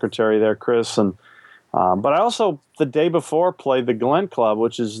 and the secretary there, Chris. But I also, the day before, played the Glen Club,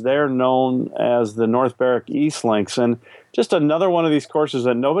 which is there known as the North Berwick East Links. And just another one of these courses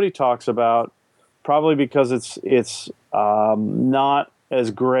that nobody talks about, probably because it's not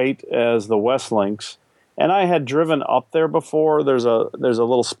as great as the West Links. And I had driven up there before. There's a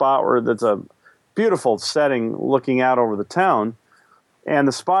little spot where that's a beautiful setting looking out over the town. And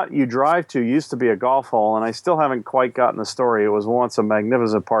the spot you drive to used to be a golf hole, and I still haven't quite gotten the story. It was once a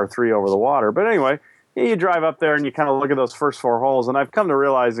magnificent par 3 over the water. But anyway, you drive up there and you kind of look at those first 4 holes, and I've come to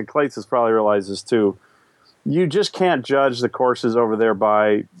realize, and Clates has probably realized this too, you just can't judge the courses over there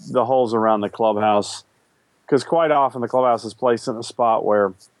by the holes around the clubhouse, because quite often the clubhouse is placed in a spot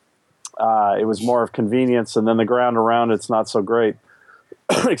where it was more of convenience, and then the ground around it's not so great.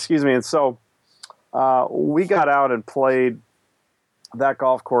 Excuse me. And so we got out and played that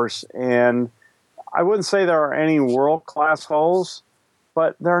golf course, and I wouldn't say there are any world-class holes,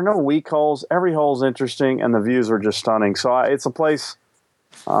 but there are no weak holes. Every hole's interesting, and the views are just stunning. So it's a place,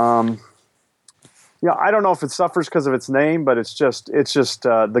 I don't know if it suffers because of its name, but it's just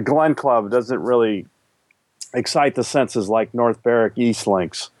the Glen Club doesn't really excite the senses like North Berwick East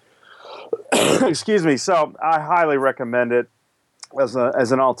Links. Excuse me. So I highly recommend it as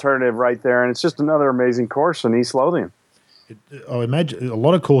an alternative right there, and it's just another amazing course in East Lothian. I imagine a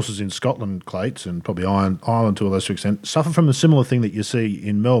lot of courses in Scotland, Clates, and probably Ireland to a lesser extent, suffer from a similar thing that you see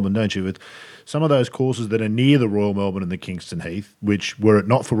in Melbourne, don't you? With some of those courses that are near the Royal Melbourne and the Kingston Heath, which, were it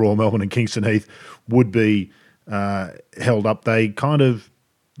not for Royal Melbourne and Kingston Heath, would be held up. They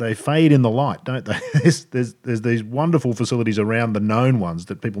fade in the light, don't they? There's these wonderful facilities around the known ones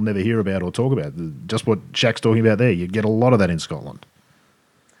that people never hear about or talk about. Just what Shaq's talking about there. You get a lot of that in Scotland.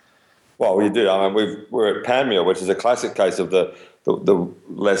 Well, we do. I mean, we're at Panmure, which is a classic case of the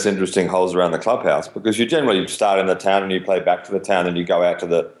less interesting holes around the clubhouse, because you generally start in the town and you play back to the town and you go out to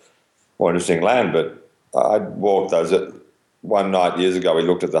the more interesting land. But I walked those one night years ago. We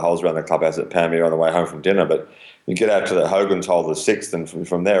looked at the holes around the clubhouse at Panmure on the way home from dinner. But you get out to the Hogan's hole, the 6th, and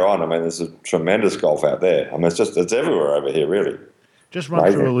from there on, I mean, there's a tremendous golf out there. I mean, it's everywhere over here, really. Just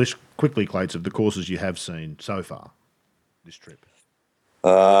run through a list quickly, Clates, of the courses you have seen so far this trip.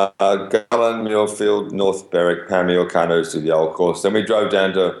 Garland, Muirfield, North Berwick, Panmure, Carnoustie, the old course. Then we drove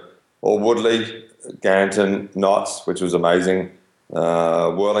down to Woodley, Ganton, Notts, which was amazing,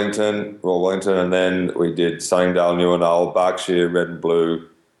 Royal Wellington, and then we did Sunningdale, New and Old, Berkshire, Red and Blue,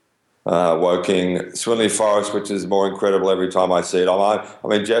 Woking, Swinley Forest, which is more incredible every time I see it. I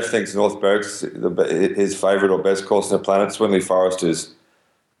mean, Jeff thinks North Berwick's his favourite or best course on the planet. Swinley Forest is,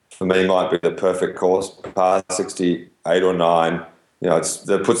 for me, might be the perfect course, par 68 or 9. You know,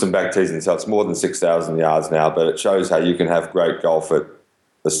 they put some back tees in, so it's more than 6,000 yards now, but it shows how you can have great golf at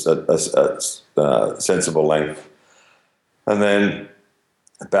a sensible length. And then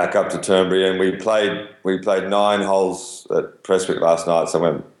back up to Turnberry, and we played 9 holes at Prestwick last night,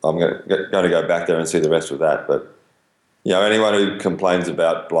 so I'm going to go back there and see the rest of that. But, you know, anyone who complains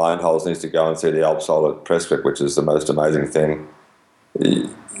about blind holes needs to go and see the Alps hole at Prestwick, which is the most amazing thing.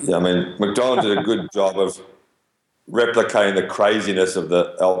 I mean, McDonald did a good job of replicating the craziness of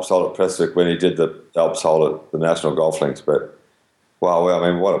the Alps hole at Prestwick when he did the Alps hole at the National Golf Links. But, wow,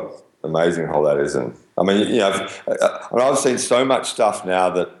 I mean, what an amazing hole that is. And, I mean, you know, I've seen so much stuff now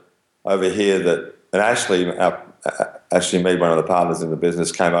that over here that, and Ashley Mead, one of the partners in the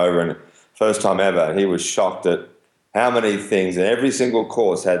business, came over, and first time ever, and he was shocked at how many things, and every single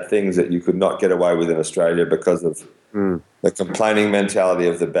course had things that you could not get away with in Australia because of the complaining mentality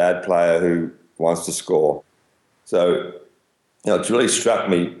of the bad player who wants to score. So, you know, it's really struck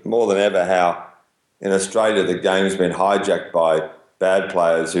me more than ever how in Australia the game's been hijacked by bad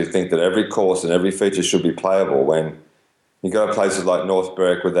players who think that every course and every feature should be playable, when you go to places like North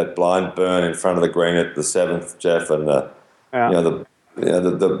Berwick with that blind burn in front of the green at the 7th, Jeff, and the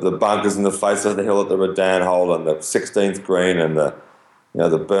bunkers in the face of the hill at the Redan hole, and the 16th green, and the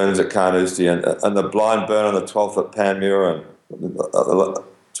burns at Carnoustie, and the blind burn on the 12th at Panmure, and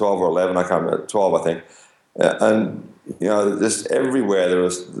 12 or 11, I can't remember, 12 I think. And, you know, just everywhere there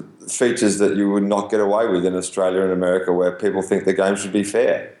are features that you would not get away with in Australia and America, where people think the game should be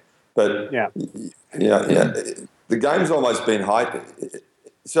fair. But, the game's almost been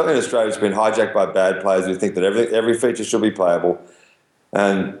certainly in Australia, it's been hijacked by bad players who think that every feature should be playable.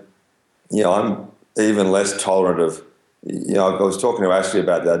 And, you know, I'm even less tolerant of, you know, I was talking to Ashley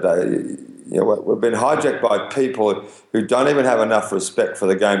about the other day, you know, we've been hijacked by people who don't even have enough respect for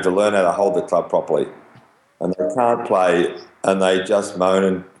the game to learn how to hold the club properly. And they can't play, and they just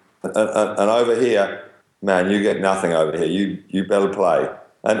moan. And over here, man, you get nothing over here. You better play.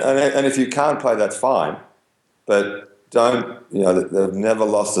 And if you can't play, that's fine. But don't, you know, they've never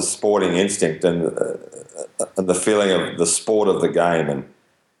lost the sporting instinct and the feeling of the sport of the game. And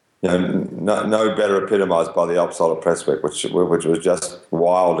no better epitomised by the Opsol at Prestwick, which was just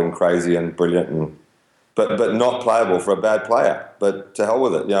wild and crazy and brilliant, but not playable for a bad player. But to hell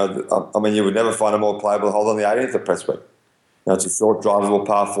with it. I mean, you would never find a more playable hole than the 18th at Prestwick. It's a short, drivable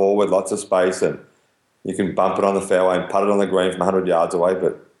par forward, lots of space, and you can bump it on the fairway and putt it on the green from 100 yards away.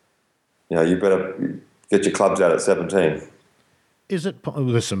 But you better get your clubs out at 17. Is it?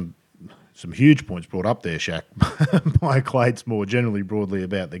 There's some huge points brought up there, Shaq, by Clates more generally broadly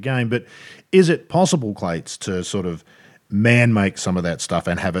about the game. But is it possible, Clates, to sort of man-make some of that stuff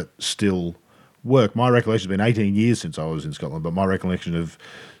and have it still work? My recollection has been 18 years since I was in Scotland, but my recollection of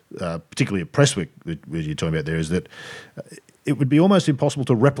particularly at Prestwick, that you're talking about there, is that it would be almost impossible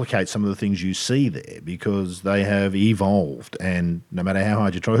to replicate some of the things you see there because they have evolved, and no matter how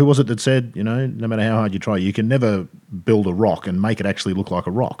hard you try, who was it that said, no matter how hard you try, you can never build a rock and make it actually look like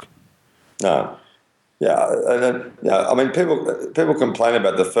a rock? No. Yeah, and then, I mean, people complain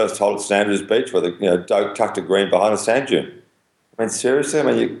about the first hole at St Andrews Beach where Doak tucked a green behind a sand dune. I mean, seriously? I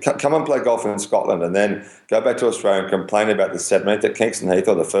mean, you come and play golf in Scotland and then go back to Australia and complain about the 17th at Kingston Heath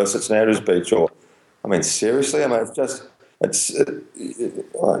or the first at St Andrews Beach, I mean, seriously? I mean, it's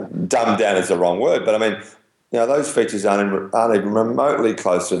dumbed down is the wrong word, but I mean, those features aren't even remotely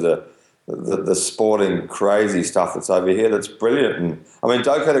close to the sporting crazy stuff that's over here that's brilliant. And I mean,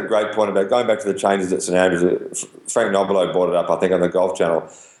 Doak had a great point about going back to the changes at St Andrews. Frank Nobilo brought it up, I think, on the Golf Channel.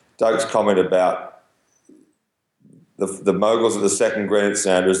 Doak's comment about the moguls at the second green at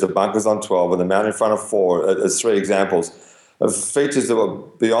St Andrews, the bunkers on 12, and the mount in front of 4 as 3 examples of features that were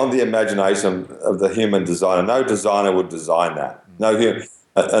beyond the imagination of the human designer. No designer would design that. No human.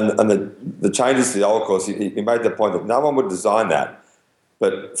 And the changes to the old course, he made the point that no one would design that.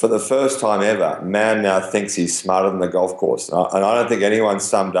 But for the first time ever, man now thinks he's smarter than the golf course. And I don't think anyone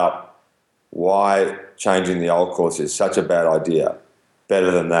summed up why changing the old course is such a bad idea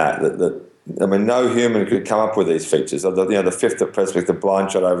better than that. I mean, no human could come up with these features. The fifth at Prestwick, the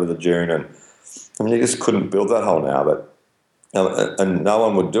blind shot over the dune, and I mean, you just couldn't build that hole now. But and no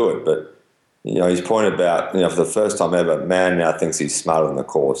one would do it. But his point about for the first time ever, man now thinks he's smarter than the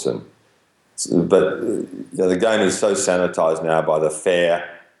course. But the game is so sanitized now by the fair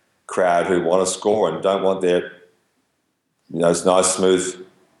crowd who want to score and don't want their it's nice smooth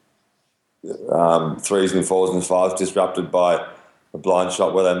 3s and 4s and 5s disrupted by a blind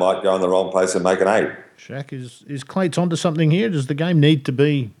shot where they might go in the wrong place and make an 8. Shaq, is Clates onto something here? Does the game need to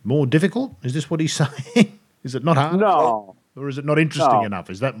be more difficult? Is this what he's saying? Is it not hard? No. Or is it not interesting enough?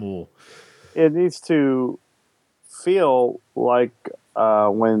 Is that more? It needs to feel like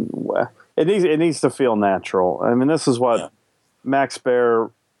it needs to feel natural. I mean, this is what Max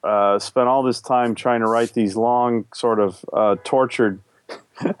Baer spent all this time trying to write these long, sort of tortured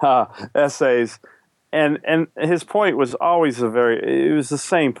essays. And his point was always it was the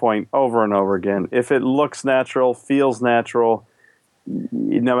same point over and over again. If it looks natural, feels natural,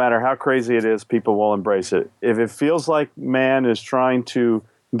 no matter how crazy it is, people will embrace it. If it feels like man is trying to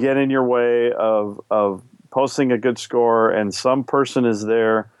get in your way of posting a good score and some person is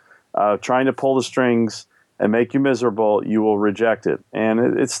there trying to pull the strings and make you miserable, you will reject it.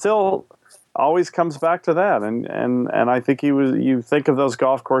 And it still always comes back to that. And I think you think of those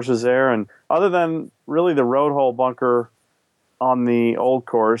golf courses there, and other than really the road hole bunker on the old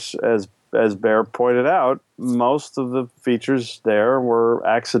course, as Baer pointed out, most of the features there were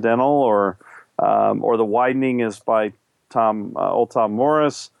accidental, or the widening is by old Tom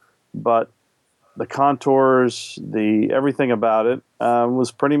Morris, but the contours, everything about it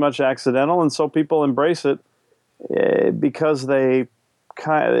was pretty much accidental, and so people embrace it because they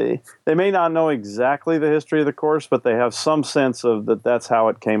may not know exactly the history of the course, but they have some sense of that's how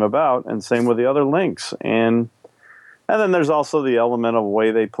it came about, and same with the other links. And then there's also the element of the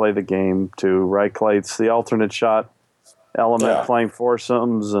way they play the game too, right, Clates? The alternate shot element, playing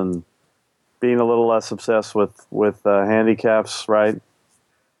foursomes and being a little less obsessed with handicaps, right?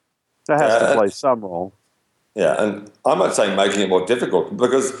 That has to play some role. Yeah, and I'm not saying making it more difficult,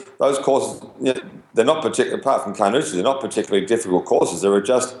 because those courses, they're not particularly, apart from Carnoustie, they're not particularly difficult courses. There are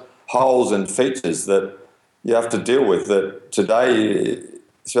just holes and features that you have to deal with that today,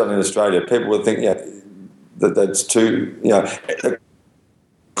 certainly in Australia, people would think, that's too, the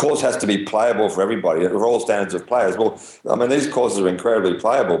course has to be playable for everybody, for all standards of players. Well, I mean, these courses are incredibly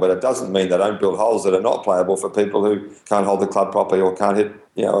playable, but it doesn't mean they don't build holes that are not playable for people who can't hold the club properly or can't hit,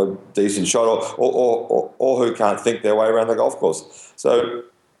 a decent shot, or who can't think their way around the golf course. So,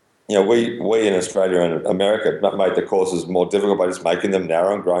 we in Australia and America made the courses more difficult by just making them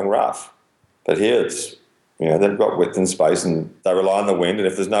narrow and growing rough. But here it's, they've got width and space, and they rely on the wind, and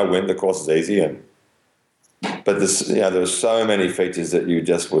if there's no wind, the course is easy, and But there are so many features that you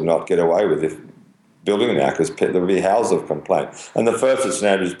just would not get away with if building now, because there would be howls of complaint. And the first at St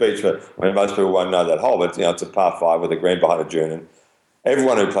Andrews Beach, most people won't know that hole, but it's a par 5 with a green behind a dune, and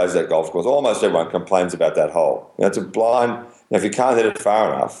everyone who plays that golf course, almost everyone complains about that hole. It's a blind. If you can't hit it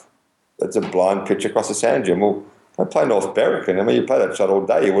far enough, it's a blind pitch across the sand dune. Well, I play North Berwick, and you play that shot all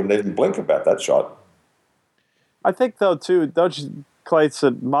day, you wouldn't even blink about that shot. I think, though, too, don't you, Clates,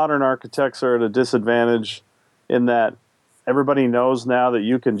 that modern architects are at a disadvantage in that everybody knows now that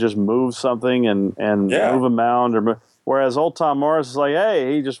you can just move something and move a mound. Whereas old Tom Morris is like,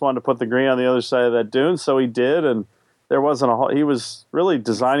 hey, he just wanted to put the green on the other side of that dune, so he did, and there wasn't he was really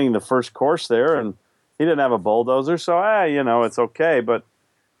designing the first course there, and he didn't have a bulldozer, so, it's okay. But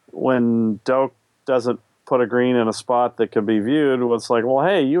when Doak doesn't put a green in a spot that could be viewed, it's like, well,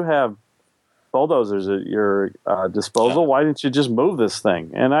 hey, you have bulldozers at your disposal. Why didn't you just move this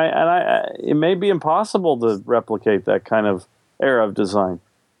thing? And it may be impossible to replicate that kind of era of design.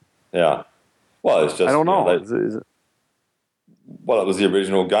 Yeah. Well, it's just I don't know. It was the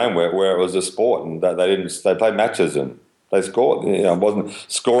original game where it was a sport, and they played matches and they scored.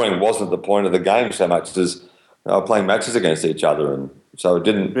 Scoring wasn't the point of the game so much as they were playing matches against each other, and so it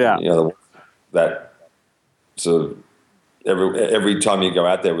didn't. That sort of. Every time you go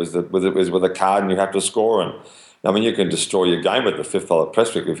out there was with a card and you have to score. And you can destroy your game at the fifth hole at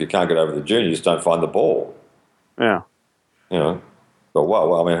Prestwick if you can't get over the dune. You just don't find the ball. Yeah. But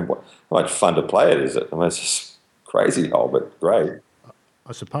how much fun to play it is it? It's just crazy hole, but great.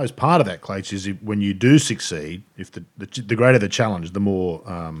 I suppose part of that, Clates, is when you do succeed, if the greater the challenge, the more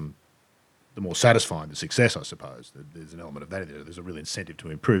satisfying the success. I suppose there's an element of that. There's a real incentive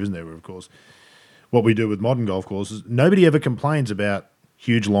to improve, isn't there? Where, of course, what we do with modern golf courses, nobody ever complains about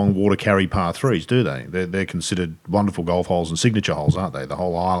huge, long water carry par 3s, do they? They're considered wonderful golf holes and signature holes, aren't they? The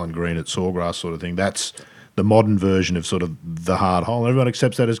whole island green at Sawgrass sort of thing. That's the modern version of sort of the hard hole. Everyone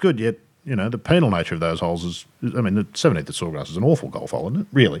accepts that as good, yet, the penal nature of those holes is, the 17th at Sawgrass is an awful golf hole, isn't it?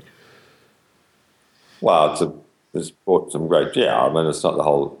 Really? Well, it's brought some great, it's not the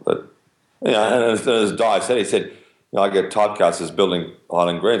whole, and as Dye said, he said, I get typecast as building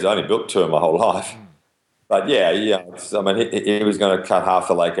Highland Greens. I only built 2 in my whole life. But he was going to cut half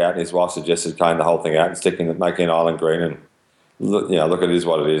the lake out, and his wife suggested cutting the whole thing out and making an Island Green. And look, it is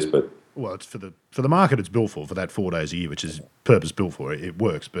what it is. But it's for the market it's built for that 4 days a year, which is purpose built for it. It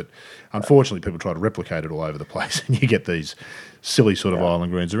works, but unfortunately, people try to replicate it all over the place, and you get these silly sort of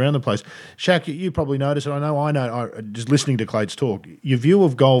Island Greens around the place. Shaq, you probably notice, and I know, just listening to Clates talk, your view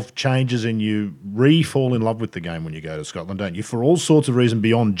of golf changes, and you fall in love with the game when you go to Scotland, don't you? For all sorts of reasons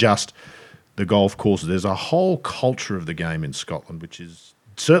beyond just the golf courses. There's a whole culture of the game in Scotland, which is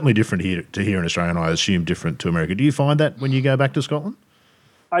certainly different here in Australia, and I assume different to America. Do you find that when you go back to Scotland?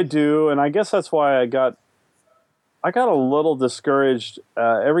 I do, and I guess that's why I got a little discouraged.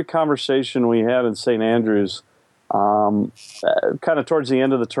 Every conversation we had in St Andrews, kind of towards the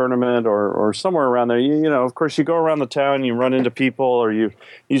end of the tournament or somewhere around there, of course, you go around the town, you run into people, or you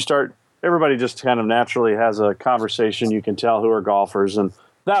start. Everybody just kind of naturally has a conversation. You can tell who are golfers, and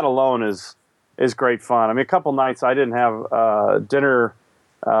that alone is great fun. A couple nights I didn't have a dinner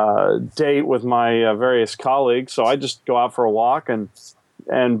date with my various colleagues, so I just go out for a walk,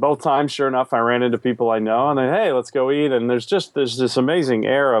 and both times, sure enough, I ran into people I know, and then, hey, let's go eat. And there's this amazing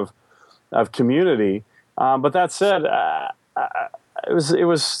air of community. But that said, it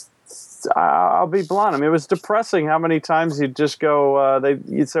was. I'll be blunt. It was depressing how many times you'd just go.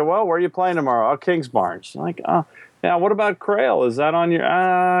 You'd say, "Well, where are you playing tomorrow?" "Oh, Kingsbarns." Like, oh, yeah. What about Crail? Is that on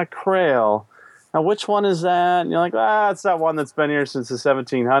your Crail? Now, which one is that? And you're like, it's that one that's been here since the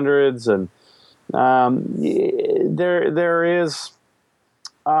 1700s. And there is.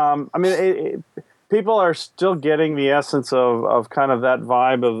 People are still getting the essence of kind of that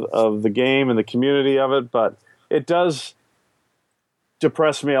vibe of the game and the community of it, but it does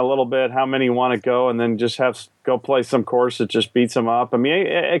depress me a little bit how many want to go and then just go play some course that just beats them up.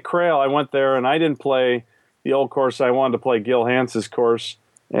 At Crail, I went there and I didn't play the old course. I wanted to play Gil Hanse's course,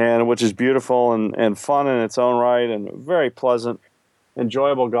 and which is beautiful and fun in its own right and very pleasant,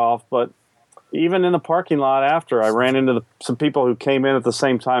 enjoyable golf, but even in the parking lot after, I ran into some people who came in at the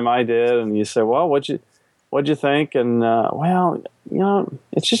same time I did, and you say, "Well, what'd you think?" And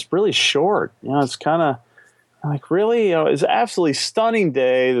it's just really short. It's kind of like really, it's an absolutely stunning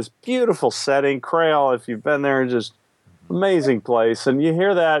day. This beautiful setting, Crail. If you've been there, just amazing place. And you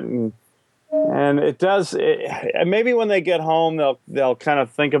hear that, and it does. Maybe when they get home, they'll kind of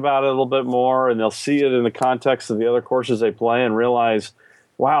think about it a little bit more, and they'll see it in the context of the other courses they play, and realize,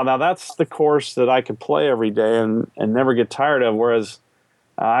 wow, now that's the course that I could play every day and never get tired of. Whereas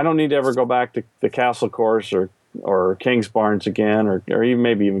I don't need to ever go back to the Castle Course or Kingsbarns again, or even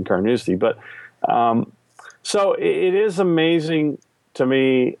maybe even Carnoustie. But so it is amazing to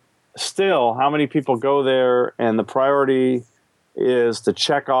me still how many people go there, and the priority is to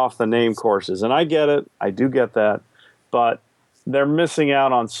check off the name courses. And I get it. I do get that. But they're missing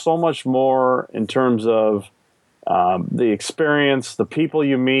out on so much more in terms of the experience, the people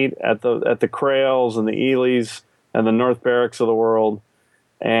you meet at the Crails and the Elys and the North Berwick's of the world,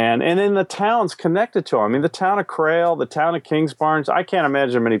 and in the towns connected to them. I mean, the town of Crail, the town of Kingsbarns. I can't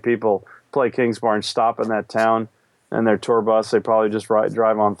imagine many people play Kingsbarns stop in that town and their tour bus. They probably just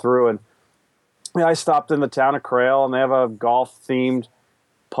drive on through. And I stopped in the town of Crail, and they have a golf-themed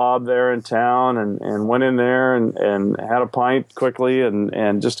pub there in town, and went in there and had a pint quickly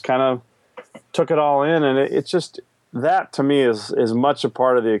and just kind of took it all in. And it's just, that to me is as much a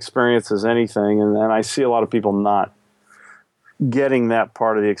part of the experience as anything. And I see a lot of people not getting that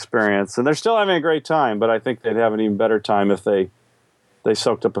part of the experience. And they're still having a great time, but I think they'd have an even better time if they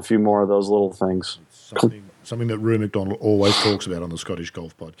soaked up a few more of those little things. Something that Rue McDonald always talks about on the Scottish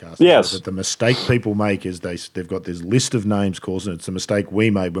Golf Podcast. Yes. That the mistake people make is they've got this list of names courses, and it's a mistake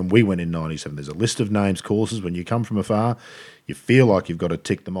we made when we went in 97. There's a list of names courses. When you come from afar, you feel like you've got to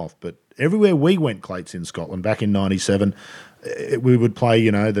tick them off. But everywhere we went, Clates, in Scotland, back in 97, we would play,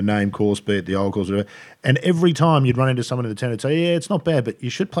 the name course, be it the old course, whatever. And every time you'd run into someone in the town and say, yeah, it's not bad, but you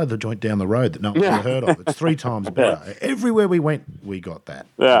should play the joint down the road that no one's ever heard of. It's 3 times better. Yeah. Everywhere we went, we got that.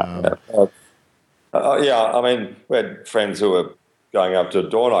 Yeah. I mean, we had friends who were going up to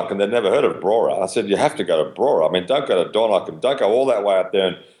Dornoch and they'd never heard of Brora. I said, you have to go to Brora. I mean, don't go to Dornoch and don't go all that way up there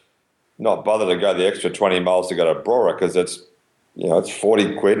and not bother to go the extra 20 miles to go to Brora, because it's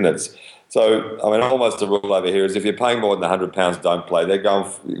 40 quid and it's... So, I mean, almost the rule over here is if you're paying more than £100, don't play. They're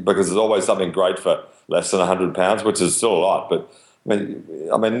going because there's always something great for less than £100, which is still a lot. But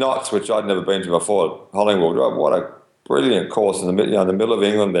I mean, Knots, which I'd never been to before, Hollingwood. What a brilliant course in the middle of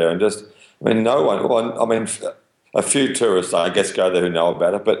England there, and just no one. Well, I mean, a few tourists, I guess, go there who know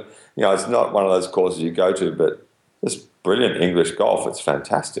about it, but it's not one of those courses you go to. But just brilliant English golf. It's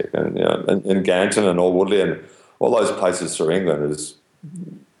fantastic, and in Ganton and Alwoodley and all those places through England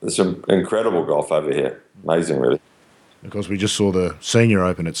there's some incredible golf over here. Amazing, really. Of course, we just saw the Senior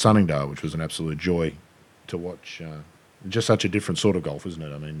Open at Sunningdale, which was an absolute joy to watch. Just such a different sort of golf, isn't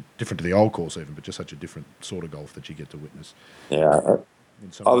it? I mean, different to the old course even, but just such a different sort of golf that you get to witness. Yeah.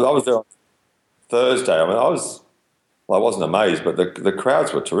 I was there on Thursday. I mean, I wasn't amazed, but the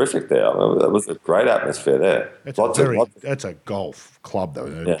crowds were terrific there. I mean, it was a great atmosphere there. That's a golf club, though,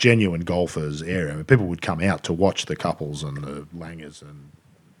 a genuine golfers area. I mean, people would come out to watch the couples and the langers and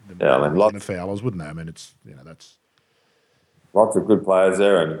the foulers, wouldn't they? I mean, it's that's lots of good players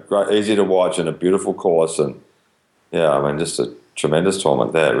there and great, easy to watch and a beautiful course and just a tremendous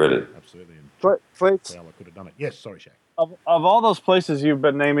tournament there, really. Absolutely. Clates, could have done it. Yes, sorry, Shaq. Of all those places you've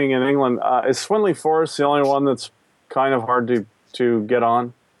been naming in England, is Swinley Forest the only one that's kind of hard to get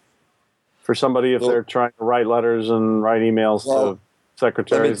on for somebody if they're trying to write letters and write emails to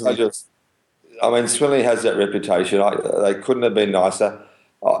secretaries? Swinley has that reputation. They couldn't have been nicer.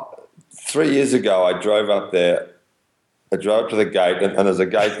 3 years ago, I drove up there. I drove up to the gate, and there's a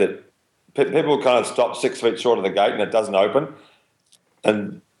gate that people kind of stop 6 feet short of the gate, and it doesn't open.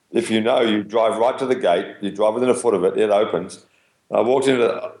 And if you drive right to the gate, you drive within a foot of it, it opens. I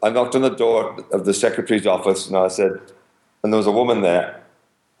knocked on the door of the secretary's office, and I said, and there was a woman there,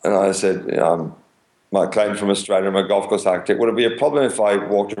 and I said, I'm Mike Clayton from Australia, I'm a golf course architect. Would it be a problem if I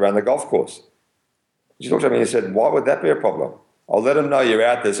walked around the golf course? She looked at me and said, why would that be a problem? I'll let them know you're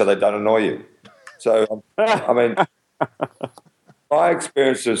out there so they don't annoy you. So, my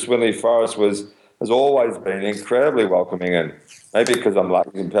experience of Swinley Forest has always been incredibly welcoming, and maybe because I'm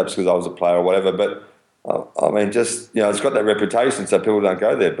lucky and perhaps because I was a player or whatever, but it's got that reputation so people don't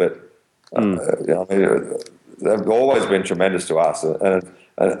go there, but they've always been tremendous to us,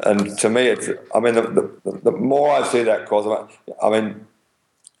 and to me the more I see that course,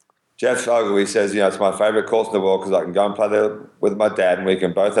 Jeff Ogilvy says, it's my favourite course in the world because I can go and play there with my dad and we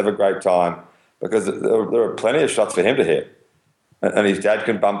can both have a great time, because there are plenty of shots for him to hit, and his dad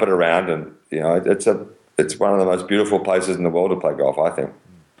can bump it around, and it's one of the most beautiful places in the world to play golf, I think.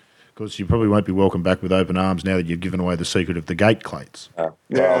 Of course, you probably won't be welcomed back with open arms now that you've given away the secret of the gate, Clates.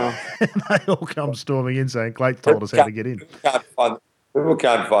 They all come storming in saying, Clates told us how to get in. People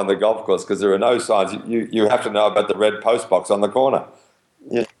can't find the golf course because there are no signs. You have to know about the red post box on the corner.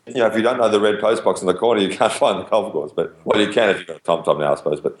 If you don't know the red post box in the corner, you can't find the golf course. But you can if you've got a TomTom now, I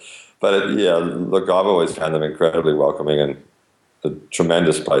suppose. But look, I've always found them incredibly welcoming and a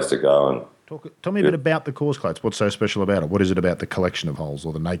tremendous place to go. And Tell me a bit about the course, Clates. What's so special about it? What is it about the collection of holes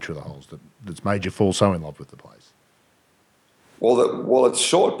or the nature of the holes that's made you fall so in love with the place? Well, it's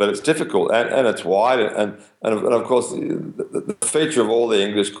short, but it's difficult, and it's wide, and of course the feature of all the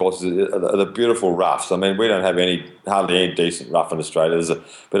English courses are the beautiful roughs. I mean, we don't have hardly any decent rough in Australia. There's a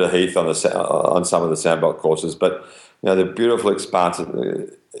bit of heath on some of the sandbelt courses, but the beautiful expanses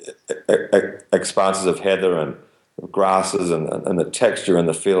of heather and grasses, and the texture and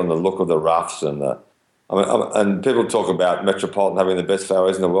the feel and the look of the roughs, and people talk about Metropolitan having the best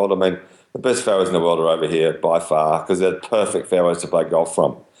fairways in the world. I mean, the best fairways in the world are over here by far, because they're perfect fairways to play golf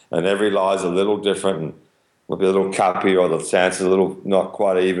from. And every lie is a little different, and will be a little cuppy, or the sand's a little not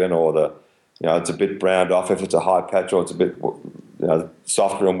quite even, or it's a bit browned off if it's a high patch, or it's a bit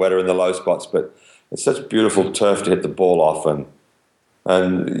softer and wetter in the low spots. But it's such beautiful turf to hit the ball off, and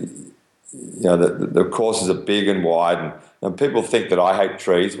the courses are big and wide, and people think that I hate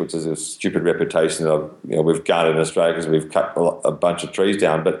trees, which is a stupid reputation that we've garnered in Australia because we've cut a bunch of trees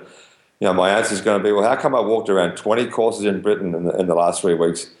down. But my answer is going to be, well, how come I walked around 20 courses in Britain in the last 3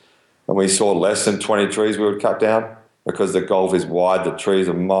 weeks and we saw less than 20 trees we would cut down? Because the golf is wide, the trees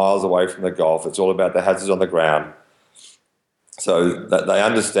are miles away from the golf. It's all about the hazards on the ground. So that they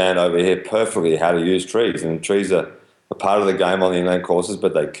understand over here perfectly how to use trees, and trees are a part of the game on the inland courses,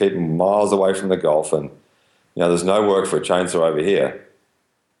 but they keep them miles away from the golf, and there's no work for a chainsaw over here.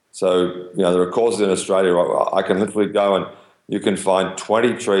 So there are courses in Australia where I can literally go and you can find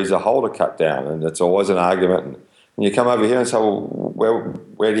 20 trees a hole to cut down, and it's always an argument. And you come over here and say, well,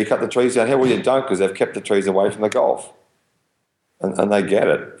 where do you cut the trees down here? Well, you don't, because they've kept the trees away from the golf. And they get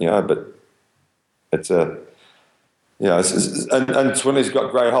it, but it's and Swinley's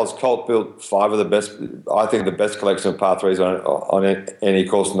got great holes. Colt built 5 of the best, I think the best collection of par 3s on any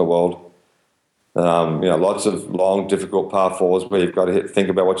course in the world. Lots of long, difficult par 4s where you've got to think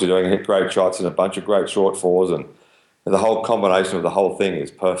about what you're doing and hit great shots, and a bunch of great short 4s, and the whole combination of the whole thing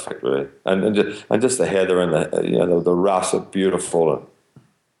is perfect, really. And just the heather and the roughs are beautiful,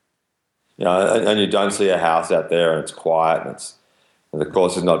 and you don't see a house out there, and it's quiet, and the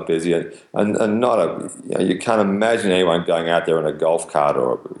course is not busy, and not you can't imagine anyone going out there in a golf cart,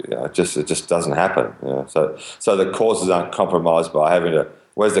 or it just doesn't happen. So the courses aren't compromised by having to,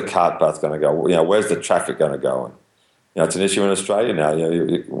 where's the cart path going to go? Where's the traffic going to go? And it's an issue in Australia now.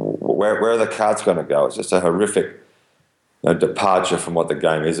 Where are the carts going to go? It's just a horrific departure from what the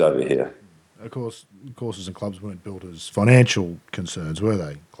game is over here. Of course, courses and clubs weren't built as financial concerns, were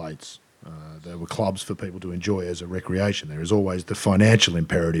they, Clates? They were clubs for people to enjoy as a recreation. There is always the financial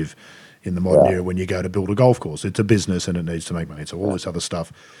imperative in the modern era when you go to build a golf course. It's a business and it needs to make money. So all this other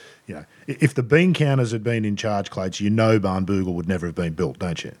stuff, if the bean counters had been in charge, Clates, Barnbougle would never have been built,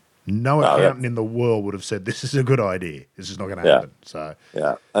 don't you? No accountant in the world would have said, this is a good idea. This is not going to happen. So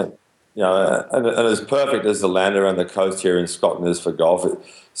and as perfect as the land around the coast here in Scotland is for golf,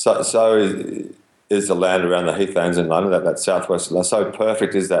 so is the land around the heathlands in London, that southwest land. So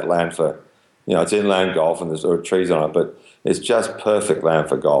perfect is that land for, it's inland golf and there's trees on it, but it's just perfect land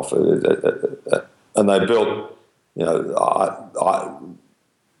for golf. And they built,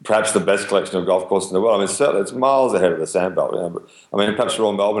 perhaps the best collection of golf courses in the world. I mean, certainly it's miles ahead of the sandbelt. Perhaps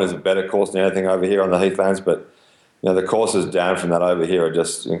Royal Melbourne is a better course than anything over here on the heathlands, but the courses down from that over here are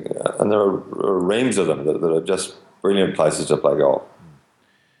just, and there are reams of them that are just brilliant places to play golf.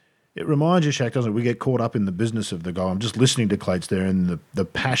 It reminds you, Shaq, doesn't it? We get caught up in the business of the golf. I'm just listening to Clates there, and the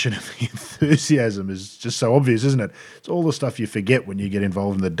passion and the enthusiasm is just so obvious, isn't it? It's all the stuff you forget when you get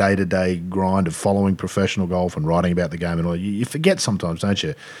involved in the day-to-day grind of following professional golf and writing about the game and all. You forget sometimes, don't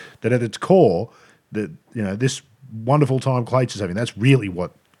you, that at its core, that this wonderful time Clates is having, that's really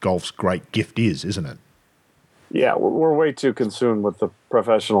what golf's great gift is, isn't it? Yeah, we're way too consumed with the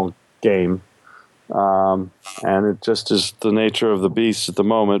professional game. And it just is the nature of the beast at the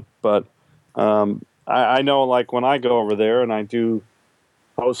moment. But I know, like, when I go over there and I do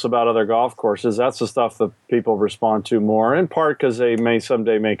posts about other golf courses, that's the stuff that people respond to more, in part because they may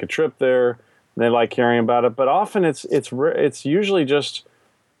someday make a trip there and they like hearing about it. But often it's usually just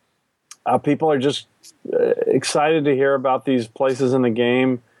people are just excited to hear about these places in the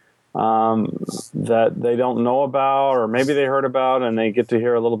game that they don't know about, or maybe they heard about and they get to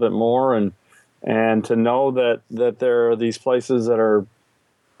hear a little bit more, and to know that there are these places that are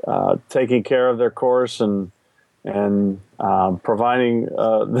taking care of their course and providing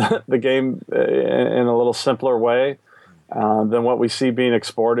the game in a little simpler way than what we see being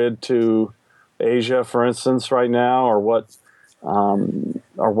exported to Asia, for instance, right now, or what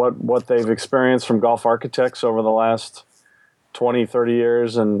they've experienced from golf architects over the last 20, 30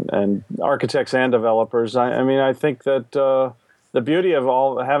 years, and architects and developers. I think that the beauty of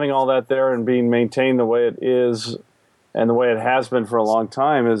having all that there and being maintained the way it is and the way it has been for a long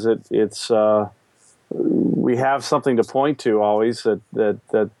time is it's we have something to point to always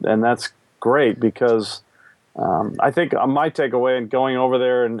that and that's great because I think my takeaway in going over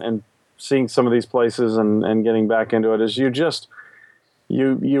there and seeing some of these places and getting back into it is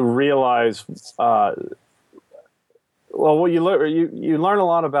you realize you learn a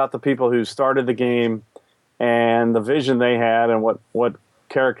lot about the people who started the game and the vision they had and what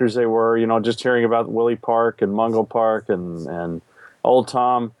characters they were. You know, just hearing about Willie Park and Mungo Park and Old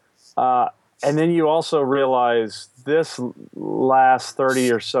Tom. And then you also realize this last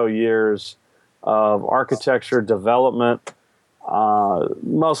 30 or so years of architecture development,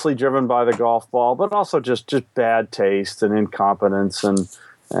 mostly driven by the golf ball, but also just bad taste and incompetence and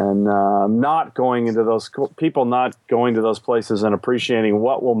not going into those people, not going to those places and appreciating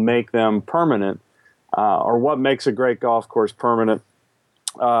what will make them permanent, or what makes a great golf course permanent.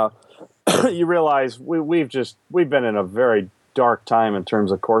 You realize we've been in a very dark time in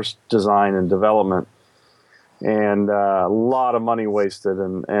terms of course design and development, and a lot of money wasted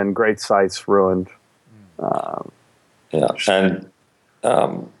and great sites ruined. And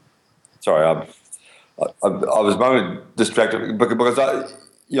sorry, I was momentarily distracted because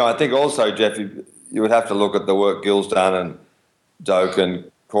I think also, Jeff, you would have to look at the work Gil's done and Doak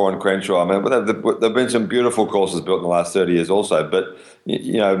and Core and Crenshaw. I mean, there've been some beautiful courses built in the last 30 years also, but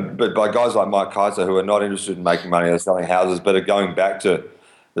by guys like Mike Kaiser who are not interested in making money or selling houses, but are going back to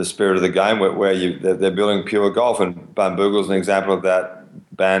the spirit of the game where they're building pure golf. And Bamboogle's an example of that.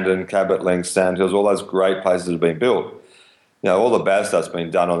 Bandon, Cabot Links, Sandhills, all those great places have been built. All the bad stuff's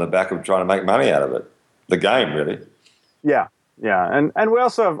been done on the back of trying to make money out of it. The game, really. Yeah. And we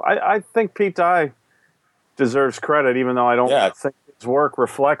also have, I think Pete Dye deserves credit, even though I don't think his work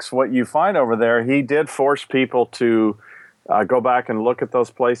reflects what you find over there. He did force people to go back and look at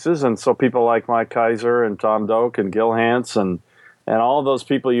those places. And so people like Mike Kaiser and Tom Doak and Gil Hanse and all those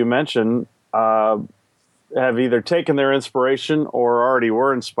people you mentioned have either taken their inspiration or already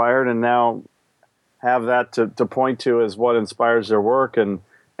were inspired and now have that to point to as what inspires their work. And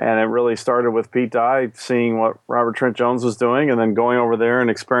it really started with Pete Dye seeing what Robert Trent Jones was doing and then going over there and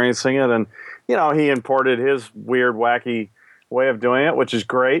experiencing it. And, he imported his weird, wacky way of doing it, which is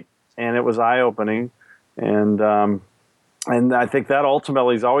great. And it was eye-opening. And I think that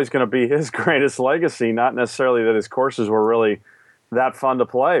ultimately is always going to be his greatest legacy, not necessarily that his courses were really that fun to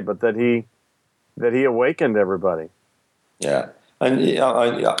play, but that he awakened everybody. Yeah. And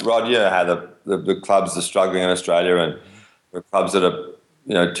Rod, how the clubs are struggling in Australia and the clubs that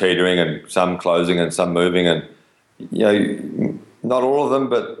are teetering and some closing and some moving and not all of them,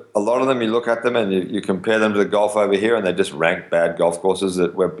 but a lot of them, you look at them and you compare them to the golf over here and they just rank bad golf courses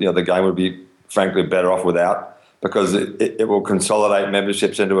where the game would be frankly better off without, because it will consolidate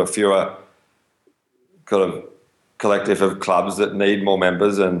memberships into a fewer kind of collective of clubs that need more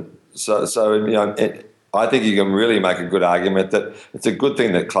members. And so I think you can really make a good argument that it's a good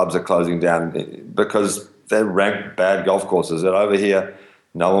thing that clubs are closing down because they're ranked bad golf courses that over here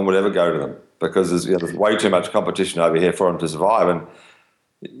no one would ever go to them because there's way too much competition over here for them to survive. And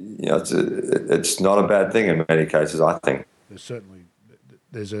it's not a bad thing in many cases, I think.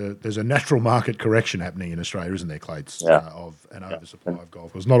 There's a natural market correction happening in Australia, isn't there, Clates? Of an oversupply of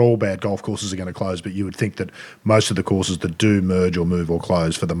golf courses. Not all bad golf courses are going to close, but you would think that most of the courses that do merge or move or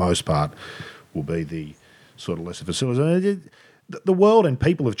close, for the most part, will be the sort of lesser facilities. The world and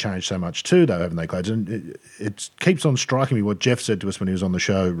people have changed so much too, though, haven't they, Clates? And it keeps on striking me what Jeff said to us when he was on the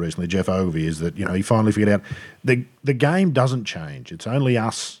show recently, Jeff Ogilvy, is that he finally figured out the game doesn't change. It's only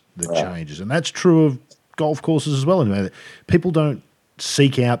us that changes, and that's true of golf courses as well. People don't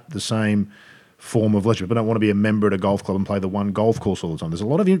seek out the same form of leisure. People don't want to be a member at a golf club and play the one golf course all the time. There's a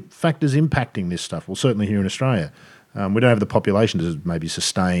lot of factors impacting this stuff. Well, certainly here in Australia, we don't have the population to maybe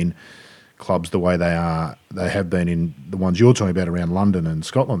sustain clubs the way they have been in the ones you're talking about around London and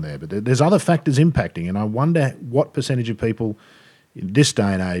Scotland there. But there's other factors impacting, and I wonder what percentage of people in this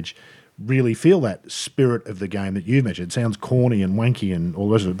day and age really feel that spirit of the game that you've mentioned. It sounds corny and wanky and all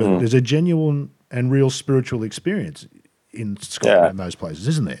the rest of it, but there's a genuine and real spiritual experience in Scotland and those places,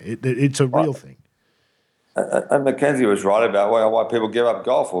 isn't there? It's a real thing. And Mackenzie was right about why people give up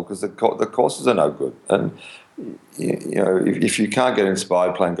golf, because the courses are no good. And if you can't get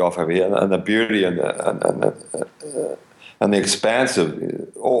inspired playing golf over here, and the beauty and the expanse of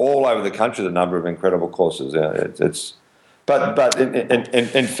all over the country, the number of incredible courses. But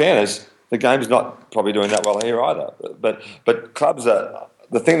in fairness, the game's not probably doing that well here either. But clubs are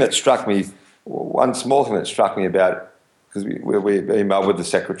the thing that struck me. One small thing that struck me about, because we emailed with the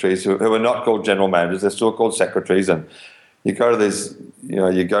secretaries who are not called general managers, they're still called secretaries, and you go to these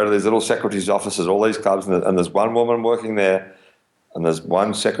little secretaries' offices, all these clubs, and there's one woman working there, and there's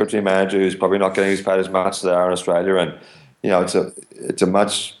one secretary manager who's probably not getting paid as much as they are in Australia, and it's a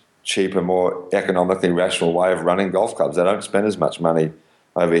much cheaper, more economically rational way of running golf clubs. They don't spend as much money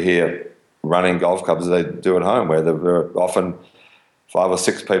over here running golf clubs as they do at home, where there are often 5 or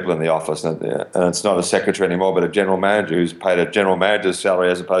 6 people in the office, and it's not a secretary anymore, but a general manager who's paid a general manager's salary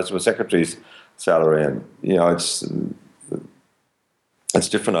as opposed to a secretary's salary, and it's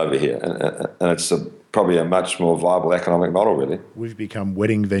different over here, and it's probably a much more viable economic model, really. We've become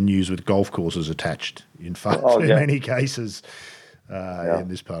wedding venues with golf courses attached in far too many cases in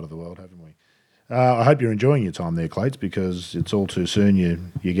this part of the world, haven't we? I hope you're enjoying your time there, Clates, because it's all too soon.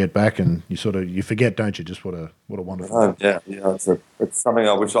 You get back and you forget, don't you? Just what a wonderful. It's something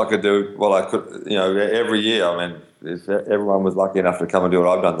I wish I could do. Well, I could, every year. I mean, if everyone was lucky enough to come and do what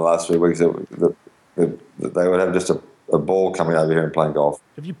I've done the last 3 weeks, they would have just a ball coming over here and playing golf.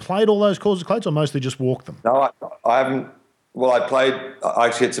 Have you played all those courses, Clates, or mostly just walked them? No, I haven't. Well, I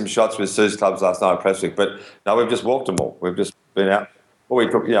actually hit some shots with Sue's clubs last night at Prestwick, but no, we've just walked them all. We've just been out. Well,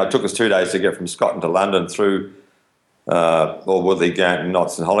 it took us 2 days to get from Scotland to London through Woodley, Ganton,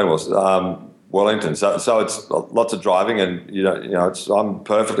 Notts, and Hollingworth, Wellington. So it's lots of driving, and I'm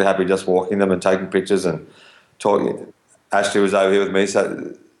perfectly happy just walking them and taking pictures and talking. Ashley was over here with me,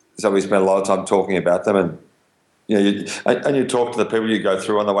 so we spent a lot of time talking about them, and you talk to the people you go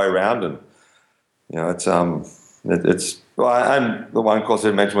through on the way around, and it's. Well, and the one course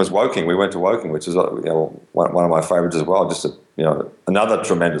I mentioned was Woking. We went to Woking, which is one of my favourites as well. Just another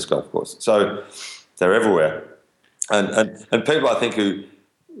tremendous golf course. So they're everywhere, and people I think who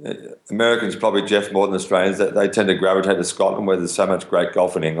Americans probably, Jeff, more than Australians, that they tend to gravitate to Scotland where there's so much great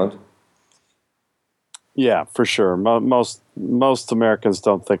golf in England. Yeah, for sure. Most Americans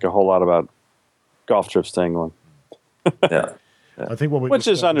don't think a whole lot about golf trips to England. Yeah. I think which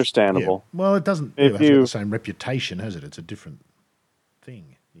is understandable. Yeah. Well, it doesn't have the same reputation, has it? It's a different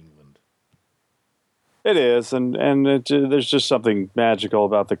thing, England. It is, and there's just something magical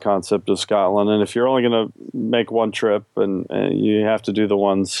about the concept of Scotland. And if you're only going to make one trip, and you have to do the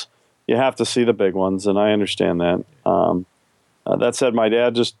ones, you have to see the big ones, and I understand that. That said, my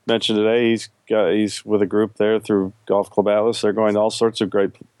dad just mentioned today he's with a group there through Golf Club Atlas. They're going to all sorts of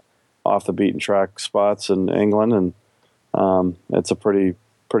great off the beaten track spots in England, and it's a pretty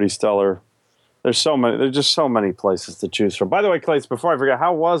stellar. There's just so many places to choose from. By the way, Clates, before I forget,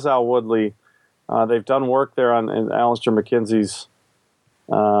 how was Al Woodley? They've done work there in Alistair McKenzie's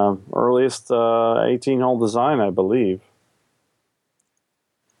earliest 18-hole design, I believe.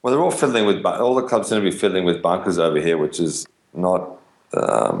 Well, they're all the clubs seem to be fiddling with bunkers over here, which is not.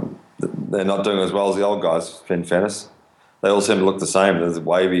 They're not doing as well as the old guys. In fairness, they all seem to look the same. There's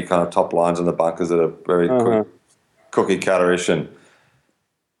wavy kind of top lines on the bunkers that are very cookie cutter-ish, and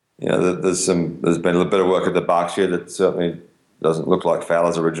there's been a little bit of work at the Berkshire that certainly doesn't look like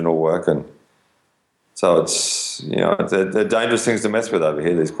Fowler's original work, and so it's they're dangerous things to mess with over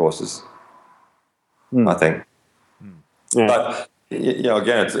here, these courses. I think, but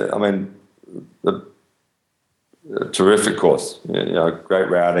again, it's a terrific course. Great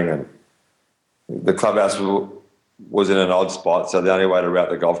routing, and the clubhouse was in an odd spot, so the only way to route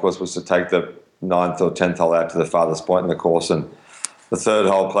the golf course was to take the 9th or 10th hole out to the farthest point in the course, and the 3rd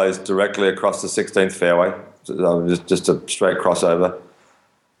hole plays directly across the 16th fairway, just a straight crossover,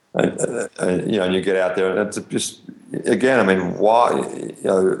 and you get out there, and it's just, again, why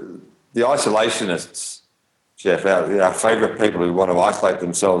the isolationists, Jeff, our favourite people who want to isolate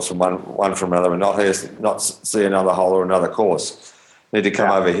themselves from one from another and not see another hole or another course, need to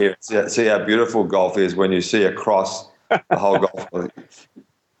come over here and see how beautiful golf is when you see across the whole golf course.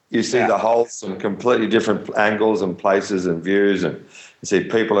 You see the holes from completely different angles and places and views, and you see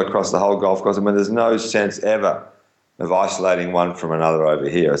people across the whole golf course. There's no sense ever of isolating one from another over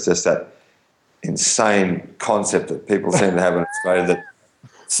here. It's just that insane concept that people seem to have in Australia that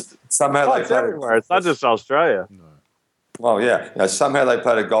somehow it's everywhere. It's not just Australia. No. Well, yeah. Somehow they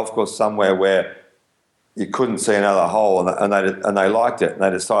played a golf course somewhere where you couldn't see another hole, and they liked it, and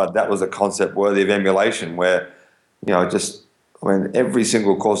they decided that was a concept worthy of emulation. Where every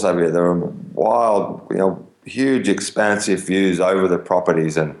single course over here, there are wild, huge, expansive views over the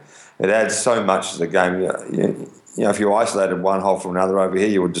properties, and it adds so much to the game. If you isolated one hole from another over here,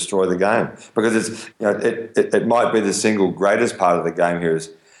 you would destroy the game, because it might be the single greatest part of the game here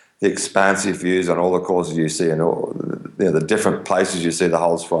is the expansive views on all the courses you see, and all the different places you see the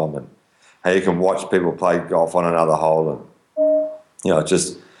holes from, and how you can watch people play golf on another hole, and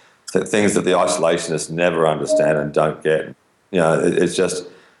just things that the isolationists never understand and don't get. It's just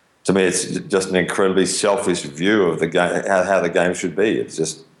to me, it's just an incredibly selfish view of the game, how the game should be. It's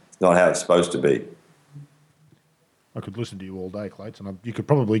just not how it's supposed to be. I could listen to you all day, Clates, and you could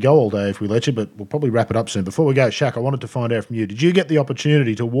probably go all day if we let you, but we'll probably wrap it up soon. Before we go, Shaq, I wanted to find out from you, did you get the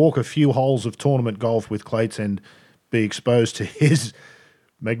opportunity to walk a few holes of tournament golf with Clates and be exposed to his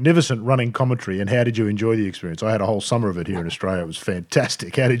magnificent running commentary, and how did you enjoy the experience? I had a whole summer of it here in Australia. It was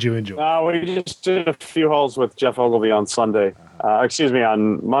fantastic. How did you enjoy it? We just did a few holes with Jeff Ogilvy on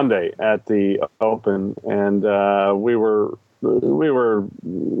on Monday at the Open, and we were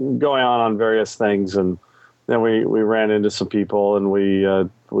going on various things, and then we ran into some people, and we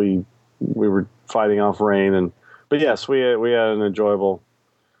were fighting off rain, but yes, we had an enjoyable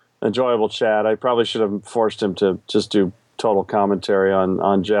chat. I probably should have forced him to just do total commentary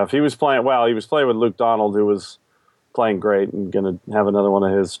on Jeff. He was playing well. He was playing with Luke Donald, who was playing great and going to have another one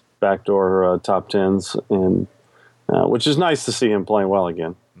of his backdoor top tens, and which is nice to see him playing well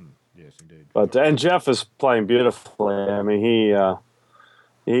again. Yes, indeed. And Jeff is playing beautifully. I mean,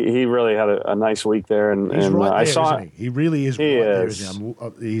 he really had a nice week there, and right there, I saw isn't he? He really is. He right there, isn't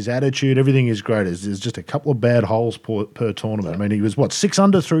he? His attitude, everything is great. There's just a couple of bad holes per tournament. I mean, he was 6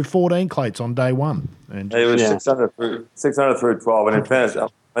 under through 14 Clates on day one, and he was 6 under through 12. And in fairness,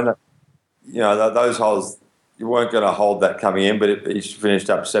 those holes, you weren't going to hold that coming in, but he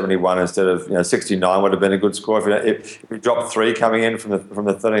finished up 71 instead of 69 would have been a good score. If he dropped 3 coming in from the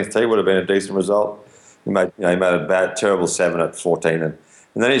 13th tee, would have been a decent result. He made a terrible 7 at 14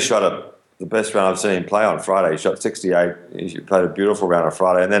 and then he shot the best round I've seen him play on Friday. He shot 68. He played a beautiful round on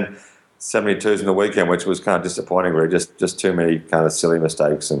Friday. And then 72s in the weekend, which was kind of disappointing, really. Just too many kind of silly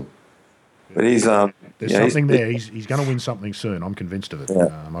mistakes. But he's... There's something there. He's going to win something soon. I'm convinced of it. Yeah.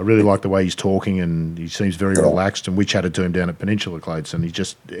 I really like the way he's talking, and he seems very relaxed. And we chatted to him down at Peninsula, Clates, and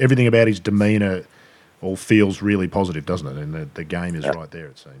everything about his demeanour all feels really positive, doesn't it? And the game is right there,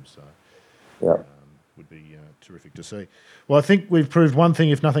 it seems. So, would be terrific to see. Well, I think we've proved one thing,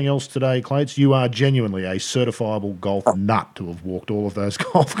 if nothing else today, Clates. You are genuinely a certifiable golf nut to have walked all of those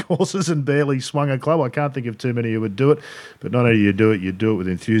golf courses and barely swung a club. I can't think of too many who would do it, but not only do you do it with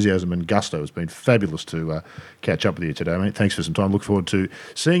enthusiasm and gusto. It's been fabulous to catch up with you today, mate. Thanks for some time. Look forward to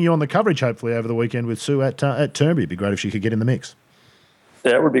seeing you on the coverage, hopefully, over the weekend with Sue at Turnberry. It'd be great if she could get in the mix.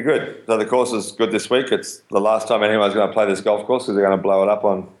 Yeah, it would be good. So the course is good this week. It's the last time anyone's going to play this golf course because they're going to blow it up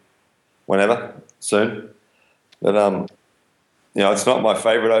on whenever, soon. But it's not my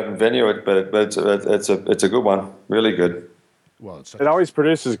favourite open venue, but it's a good one, really good. Well, it always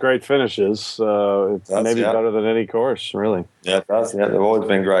produces great finishes. It's maybe better than any course, really. Yeah, it does. Yeah, they've always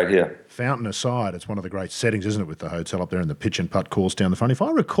been great here. Fountain aside, it's one of the great settings, isn't it, with the hotel up there and the pitch and putt course down the front. If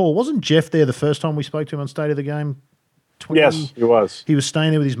I recall, wasn't Jeff there the first time we spoke to him on State of the Game? Yes, he was. He was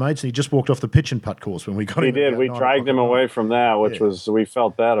staying there with his mates, and he just walked off the pitch and putt course when we got him. He did. We dragged him away from that, which was we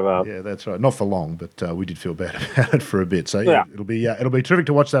felt bad about. Yeah, that's right. Not for long, but we did feel bad about it for a bit. So it'll be terrific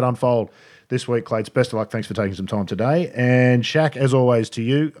to watch that unfold this week, Clates. Best of luck. Thanks for taking some time today. And Shaq, as always, to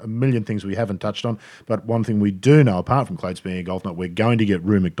you, a million things we haven't touched on, but one thing we do know, apart from Clates being a golf nut, we're going to get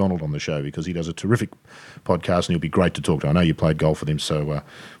Rue McDonald on the show because he does a terrific podcast and he'll be great to talk to. I know you played golf with him, so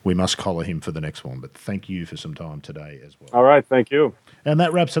we must collar him for the next one. But thank you for some time today as well. All right, thank you. And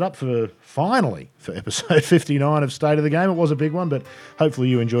that wraps it up for episode 59 of State of the Game. It was a big one, but hopefully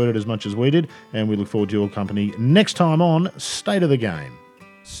you enjoyed it as much as we did, and we look forward to your company next time on State of the Game.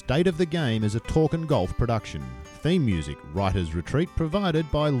 State of the Game is a Talk and Golf production. Theme music, Writer's Retreat,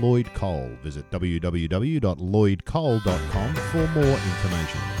 provided by Lloyd Cole. Visit www.lloydcole.com for more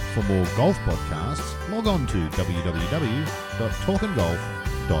information. For more golf podcasts, log on to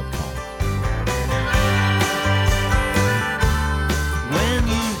www.talkandgolf.com.